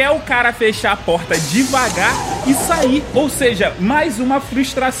até o cara fechar a porta devagar e sair. Ou seja, mais uma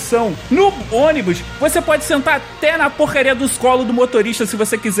frustração. No ônibus, você pode sentar até na porcaria dos colos do motorista se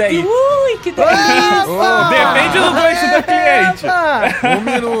você quiser ir. Ui, que delícia! Depende do gosto do cliente. 1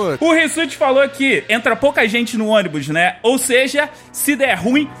 minuto. O Rissut falou que entra pouca gente no ônibus, né? Ou seja, se der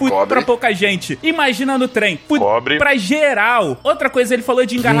ruim, pra pouca gente. Imagina no trem. Pra geral. Outra coisa, ele falou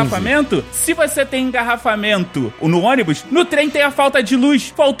de engarrafamento. Se você tem engarrafamento no ônibus, no trem tem a falta de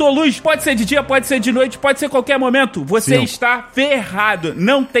luz. Faltou luz. Pode ser de dia, pode ser de noite, pode ser qualquer momento. Você está ferrado.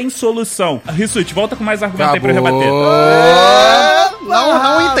 Não tem solução. Rissut, volta com mais argumento aí pra eu rebater.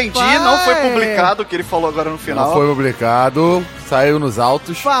 Não entendi. Não foi publicado o que ele falou agora no final. Não foi publicado. Saiu nos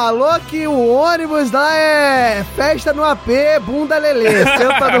autos. Falou que o ônibus lá é festa no AP, bunda lelê.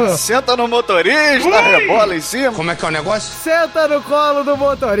 Senta no motorista, rebola em cima. Como é que é o negócio? Senta no colo do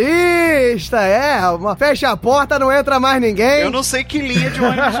motorista, fecha a porta, não entra mais ninguém. Eu não sei que linha de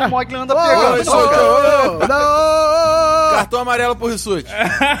ônibus o Mogli anda pegando. Não. Cartão amarelo pro Rissut.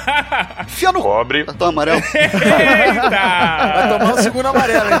 Fia no cobre. Cartão amarelo. Eita! Vai tomar o segundo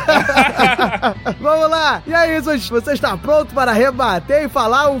amarelo, hein? Vamos lá. E aí, Rissut, você está pronto para rebater e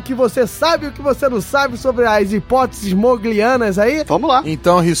falar o que você sabe e o que você não sabe sobre as hipóteses moglianas aí? Vamos lá.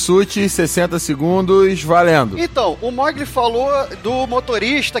 Então, Rissut, 60 segundos, valendo. Então, o Mogli falou do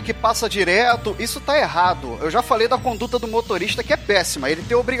motorista que passa direto. Isso tá errado. Eu já falei da conduta do motorista que é péssima. Ele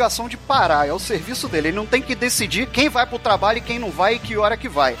tem a obrigação de parar, é o serviço dele. Ele não tem que decidir quem vai pro trabalho e quem não vai e que hora que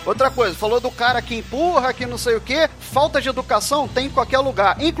vai. Outra coisa, falou do cara que empurra, que não sei o que, falta de educação tem em qualquer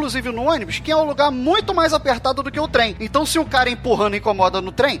lugar, inclusive no ônibus, que é um lugar muito mais apertado do que o trem. Então se o cara empurrando incomoda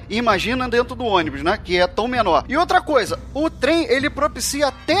no trem, imagina dentro do ônibus, né, que é tão menor. E outra coisa, o trem, ele propicia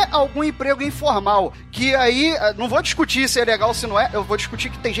até algum emprego informal, que aí, não vou discutir se é legal ou se não é, eu vou discutir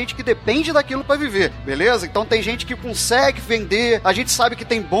que tem gente que depende daquilo pra viver, beleza? Então tem gente que consegue vender, a gente sabe que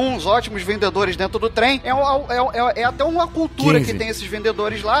tem bons, ótimos vendedores dentro do trem, é até uma cultura 15. que tem esses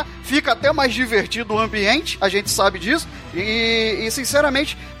vendedores lá, fica até mais divertido o ambiente, a gente sabe disso, e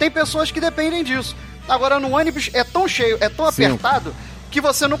sinceramente, tem pessoas que dependem disso. Agora no ônibus é tão cheio, é tão apertado, que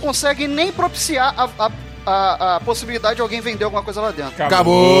você não consegue nem propiciar a possibilidade de alguém vender alguma coisa lá dentro.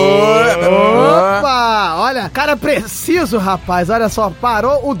 Acabou! Opa! Olha, cara preciso, rapaz. Olha só,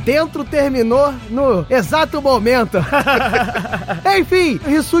 parou, o dentro terminou no exato momento. Enfim,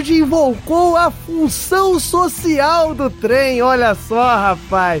 Rissut invocou a função social do trem. Olha só,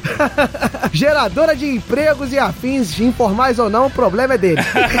 rapaz. Geradora de empregos e afins, informais ou não, o problema é dele.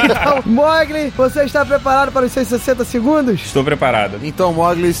 Então, Mogli, você está preparado para os seus 60 segundos? Estou preparado. Então,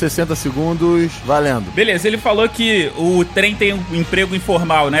 Mogli, 60 segundos, valendo. Beleza, ele falou que o trem tem um emprego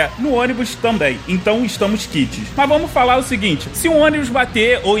informal, né? No ônibus também. Então estamos quites. Mas vamos falar o seguinte: se um ônibus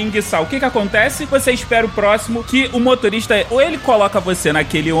bater ou enguiçar, o que acontece? Você espera o próximo, que o motorista ou ele coloca você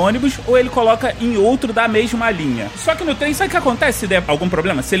naquele ônibus ou ele coloca em outro da mesma linha. Só que no trem, sabe o que acontece se der algum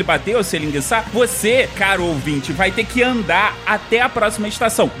problema? Se ele bater ou se ele enguiçar, você, caro ouvinte, vai ter que andar até a próxima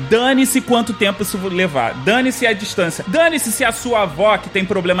estação. Dane-se quanto tempo isso levar. Dane-se a distância. Dane-se se a sua avó, que tem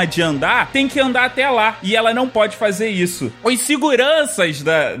problema de andar, tem que andar até lá. E ela não pode fazer isso. Os seguranças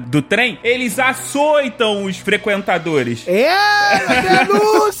do trem, eles açoitam os frequentadores.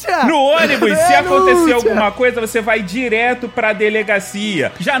 Denúncia! No ônibus, se acontecer alguma coisa, você vai direto pra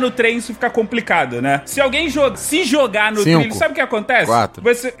delegacia. Já no trem, isso fica complicado, né? Se alguém se jogar no trilho, sabe o que acontece? 4.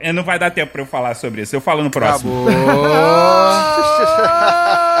 Não vai dar tempo pra eu falar sobre isso. Eu falo no próximo.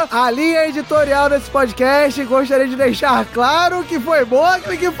 A linha editorial desse podcast, gostaria de deixar claro que foi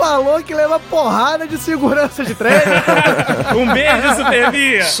Mogli que falou que leva porrada de segurança de trem. Um beijo,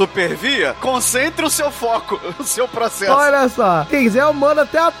 Supervia. Supervia, concentre o seu foco, o seu processo. Olha só, quem quiser eu mando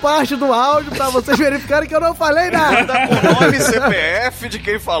até a parte do áudio pra vocês verificarem que eu não falei nada. Manda com nome, CPF de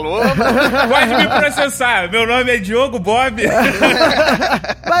quem falou. Pode me processar, meu nome é Diogo Bob.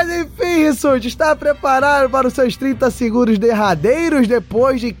 Mas enfim, Rissut, está preparado para os seus 30 segundos derradeiros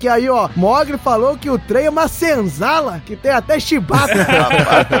depois de que aí, ó, Mogli falou que o trem é uma senzala, que tem até chibata.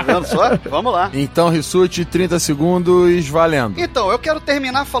 Rapaz, tá vendo só? Vamos lá. Então, Rissut, 30 segundos, valendo. Então, eu quero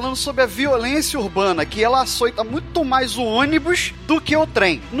terminar falando sobre a violência urbana, que ela açoita muito mais o ônibus do que o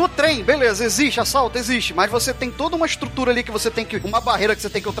trem. No trem, beleza, existe assalto, existe, mas você tem toda uma estrutura ali que você tem que, uma barreira que você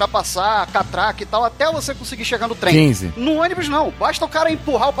tem que ultrapassar, catraca e tal, até você conseguir chegar no trem. 15. No ônibus, não. Basta o cara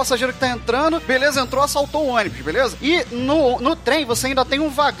empurrar o passageiro que tá entrando, beleza, entrou, assaltou o ônibus, beleza? E no trem, você ainda tem um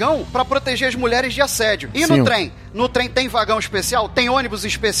vagão pra proteger as mulheres de assédio. E 5. no trem? No trem tem vagão especial? Tem ônibus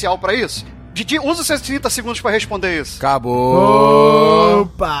especial pra isso? Didi, usa os seus 30 segundos pra responder isso. Acabou.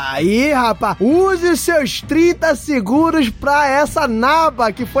 Opa, aí, rapaz. Use os seus 30 segundos pra essa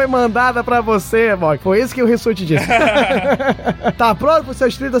naba que foi mandada pra você, Mogli. Foi isso que o Rissut disse. Tá pronto pros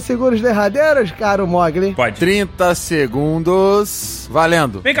seus 30 segundos derradeiros, caro Mogli? Pode. 30 segundos,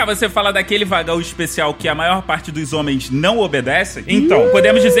 valendo. Vem cá, você fala daquele vagão especial que a maior parte dos homens não obedece? Então,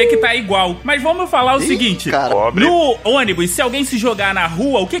 podemos dizer que tá igual. Mas vamos falar o seguinte. Cara. No ônibus, se alguém se jogar na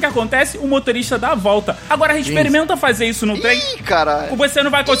rua, o que acontece? O motorista dá a volta. Agora, experimenta fazer isso no trem. Ih, caralho. Você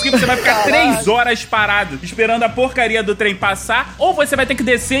não vai conseguir, você vai ficar 3 horas parado, esperando a porcaria do trem passar, ou você vai ter que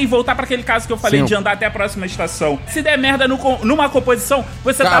descer e voltar pra aquele caso que eu falei de andar até a próxima estação. Se der merda numa composição,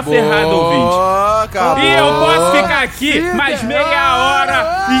 você tá ferrado, ouvinte. Acabou. E eu posso ficar aqui mais meia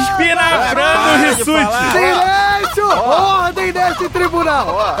hora espinafrando o Rissut. Silêncio! Ordem desse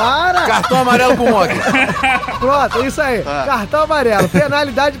tribunal! Para! Cartão amarelo pro Mogli. Pronto, é isso aí. Cartão amarelo.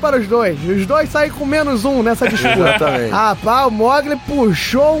 Penalidade para os dois. Os dois saem com -1 nessa disputa. Exatamente. Rapaz, o Mogli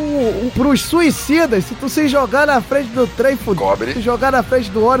puxou pros suicidas. Se tu se jogar na frente do trem, fudeu. Se jogar na frente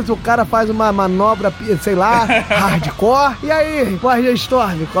do ônibus, o cara faz uma manobra, sei lá, hardcore. E aí, Wesley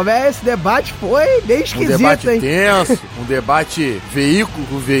StorM, como é esse debate? Foi bem esquisito, um debate hein? tenso, um debate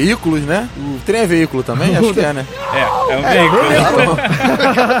veículos, né? O trem é veículo também? Acho que é, né? É um veículo.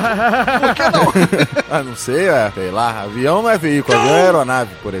 Por que não? Não sei, sei lá. Avião não é veículo, avião é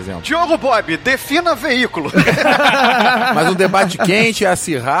aeronave, por exemplo. Diogo Bob, defina veículo. Mas um debate quente,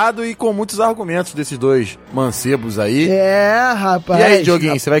 acirrado e com muitos argumentos desses dois mancebos aí. É, rapaz. E aí,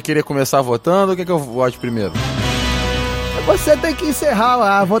 Dioguinho, você vai querer começar votando ou quer que eu vote primeiro? Você tem que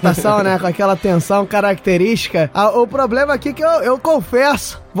encerrar a votação, né? Com aquela tensão característica. O problema aqui é que eu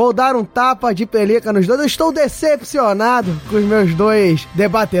confesso, vou dar um tapa de pelica nos dois. Eu estou decepcionado com os meus dois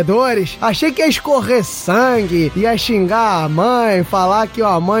debatedores. Achei que ia escorrer sangue, ia xingar a mãe, falar que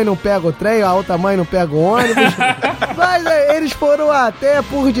a mãe não pega o trem, a outra mãe não pega o ônibus. Mas eles foram até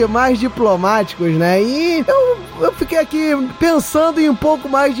por demais diplomáticos, né? E eu fiquei aqui pensando em um pouco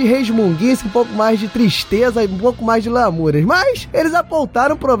mais de resmunguice, um pouco mais de tristeza e um pouco mais de lamúrias. Mas eles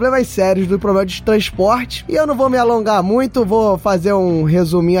apontaram problemas sérios do problema de transporte. E eu não vou me alongar muito, vou fazer um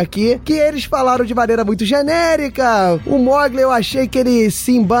resuminho aqui, que eles falaram de maneira muito genérica. O Mogli, eu achei que ele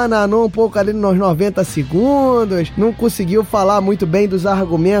se embananou um pouco ali nos 90 segundos, não conseguiu falar muito bem dos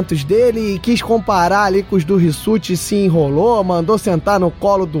argumentos dele e quis comparar ali com os do Rissut, se enrolou, mandou sentar no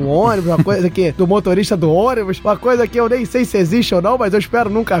colo do ônibus, uma coisa que, do motorista do ônibus, uma coisa que eu nem sei se existe ou não, mas eu espero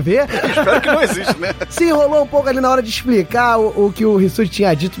nunca ver. Espero que não existe, né? Se enrolou um pouco ali na hora de explicar o que o Rissut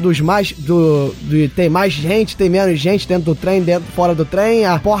tinha dito tem mais gente, tem menos gente dentro do trem, fora do trem,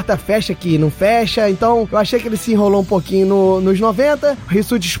 a porta fecha que não fecha, então eu achei que ele se enrolou um pouquinho nos 90, o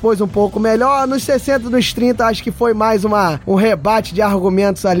Rissut expôs um pouco melhor, nos 60 e nos 30 acho que foi mais um rebate de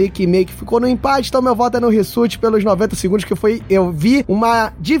argumentos ali que meio que ficou no empate, então meu voto é no Rissut pelos 90 segundos, que eu vi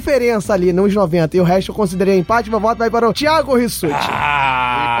uma diferença ali nos 90 e o resto eu considerei empate, meu voto vai para o Thiago Rissut.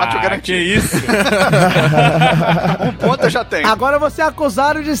 Empate eu garanti. Que isso? Ponto eu já tenho. Agora você é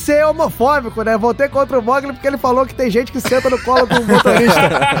acusado de ser homofóbico, né? Votei contra o Mogli porque ele falou que tem gente que senta no colo do motorista.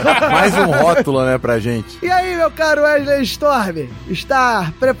 Mais um rótulo, né, pra gente. E aí, meu caro Wesley StorM,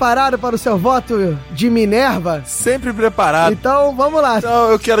 está preparado para o seu voto de Minerva? Sempre preparado. Então, vamos lá. Então,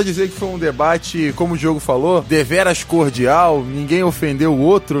 eu quero dizer que foi um debate, como o Diogo falou, deveras cordial, ninguém ofendeu o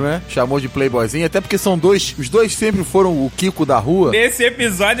outro, né? Chamou de playboyzinho, até porque os dois sempre foram o Kiko da rua. Nesse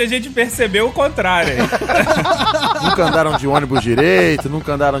episódio a gente percebeu o contrário. Nunca andaram de ônibus direito,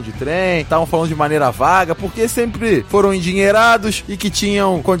 nunca andaram de trem, estavam falando de maneira vaga, porque sempre foram endinheirados e que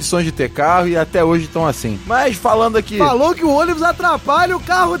tinham condições de ter carro e até hoje estão assim. Mas falando aqui... Falou que o ônibus atrapalha o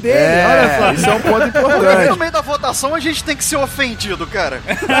carro dele, olha só. Isso é um ponto importante. No meio da votação a gente tem que ser ofendido, cara.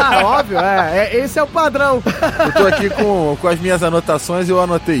 Ah, óbvio, esse é o padrão. Eu tô aqui com as minhas anotações e eu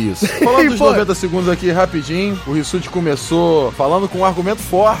anotei isso. Falando dos 90 segundos aqui rapidinho, o Rissut começou falando com um argumento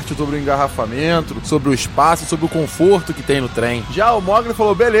forte sobre o engarrafamento, sobre o espaço, sobre o conforto que tem no trem. Já o Mogli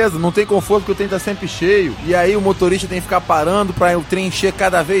falou, beleza, não tem conforto porque o trem tá sempre cheio, e aí o motorista tem que ficar parando pra o trem encher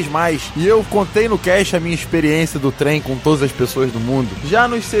cada vez mais. E eu contei no cast a minha experiência do trem com todas as pessoas do mundo. Já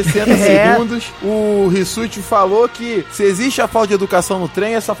nos 60 segundos, o Rissut falou que se existe a falta de educação no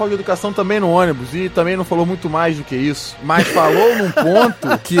trem, essa falta de educação também no ônibus, e também não falou muito mais do que isso. Mas falou num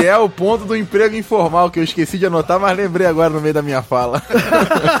ponto que é o ponto do emprego informal, que eu esqueci de anotar, mas lembrei agora no meio da minha fala.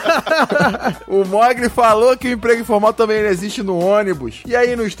 O Mogli falou que o emprego informal também existe no ônibus. E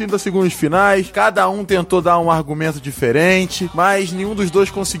aí, nos 30 segundos finais, cada um tentou dar um argumento diferente, mas nenhum dos dois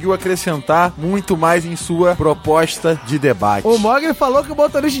conseguiu acrescentar muito mais em sua proposta de debate. O Mogli falou que o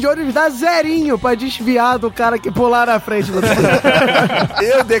motorista de ônibus dá zerinho pra desviar do cara que pular na frente do trem.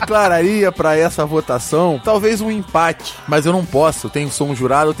 Eu declararia pra essa votação talvez um empate, mas eu não posso, sou um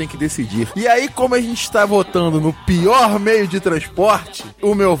jurado, eu tenho que decidir. E aí, como a gente está votando no pior meio de transporte,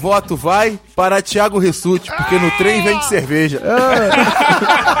 o meu voto vai para Thiago Rissut, porque no trem vende cerveja.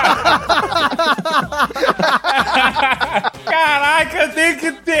 Caraca, eu tenho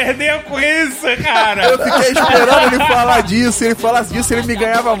que perder com isso, cara. Eu fiquei esperando ele falar disso. Se ele falasse disso, ele me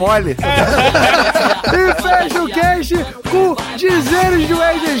ganhava mole. E fecha o cast com dizeres do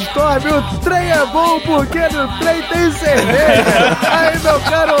Wesley StorM. O trem é bom porque no trem tem cerveja. Aí, meu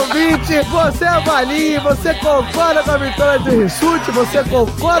caro ouvinte, você avalie, você concorda com a vitória do Rissut? Você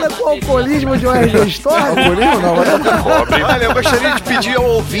concorda com o alcoolismo de Wesley StorM? Alcoolismo não, mas Olha, eu gostaria de pedir ao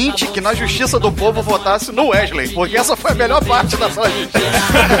ouvinte que na Justiça do Povo votasse no Wesley, porque essa foi a melhor parte da sala de justiça.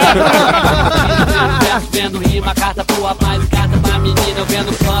 Vendo rima, carta pro paz, carta pra menina, eu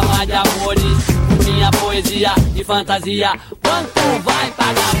vendo fama de amores, minha poesia e fantasia. Quanto vai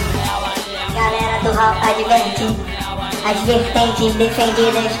pagar por ela? Galera do RAU adverte: as vertentes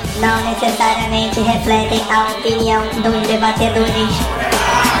defendidas não necessariamente refletem a opinião dos debatedores.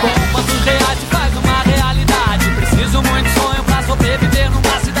 Quantos reais faz uma realidade? Preciso muito sonho pra sobreviver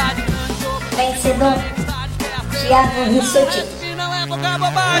numa cidade grande. Vencedor, Thiago Rissut. Não é pouca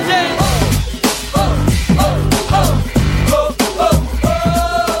bobagem.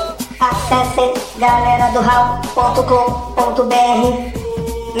 Acesse galeradoral.com.br.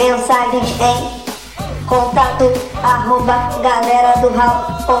 Mensagens em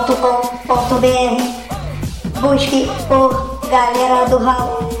contato@galeradoral.com.br. Busque por Galera do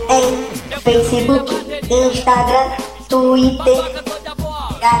RAU em Facebook, Instagram, Twitter,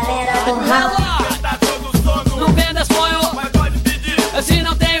 galera do RAU. Não venda sonho, se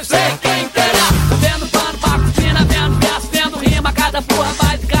não tenho, sei quem terá. Vendo pano pra cortina, vendo verso, vendo rima. Cada porra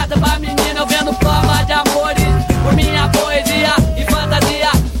vai de cada pra menina. Eu vendo prova de amores por minha poesia e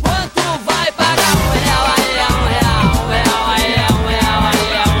fantasia. Quanto vai pagar? R$1,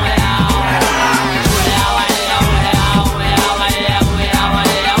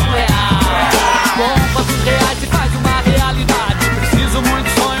 Bomba dos reais se faz uma realidade. Preciso muito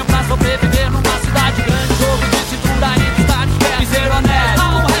sonho pra sobreviver numa cidade grande. Jogo de cintura entre estádios, quero ser honesto. Há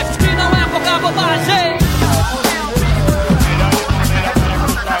um rap que não é pouca bobagem.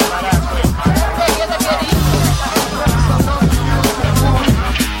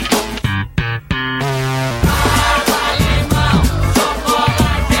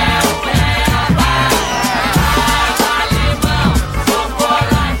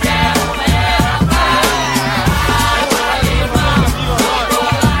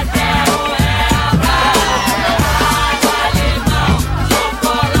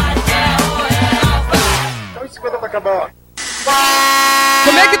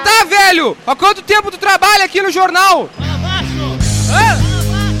 Como é que tá, velho? Há quanto tempo tu trabalha aqui no jornal?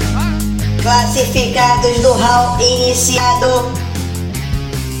 Classificados do RAU iniciado.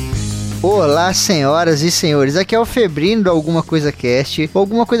 Olá, senhoras e senhores, aqui é o Febrino do Alguma Coisa Cast. O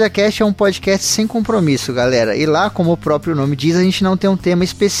Alguma Coisa Cast é um podcast sem compromisso, galera. E lá, como o próprio nome diz, a gente não tem um tema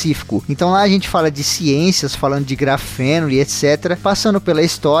específico. Então lá a gente fala de ciências, falando de grafeno e etc. Passando pela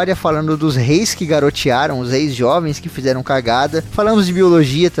história, falando dos reis que garotearam, os reis jovens que fizeram cagada. Falamos de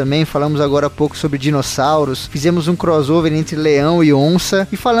biologia também, falamos agora há pouco sobre dinossauros. Fizemos um crossover entre leão e onça.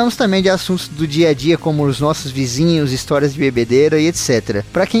 E falamos também de assuntos do dia a dia, como os nossos vizinhos, histórias de bebedeira e etc.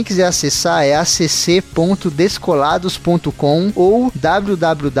 Para quem quiser acessar, é acc.descolados.com ou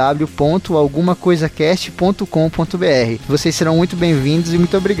www.algumacoisacast.com.br. Vocês serão muito bem-vindos e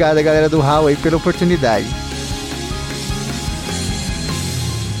muito obrigado, galera do RAU, aí, pela oportunidade.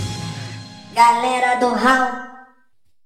 Galera do RAU.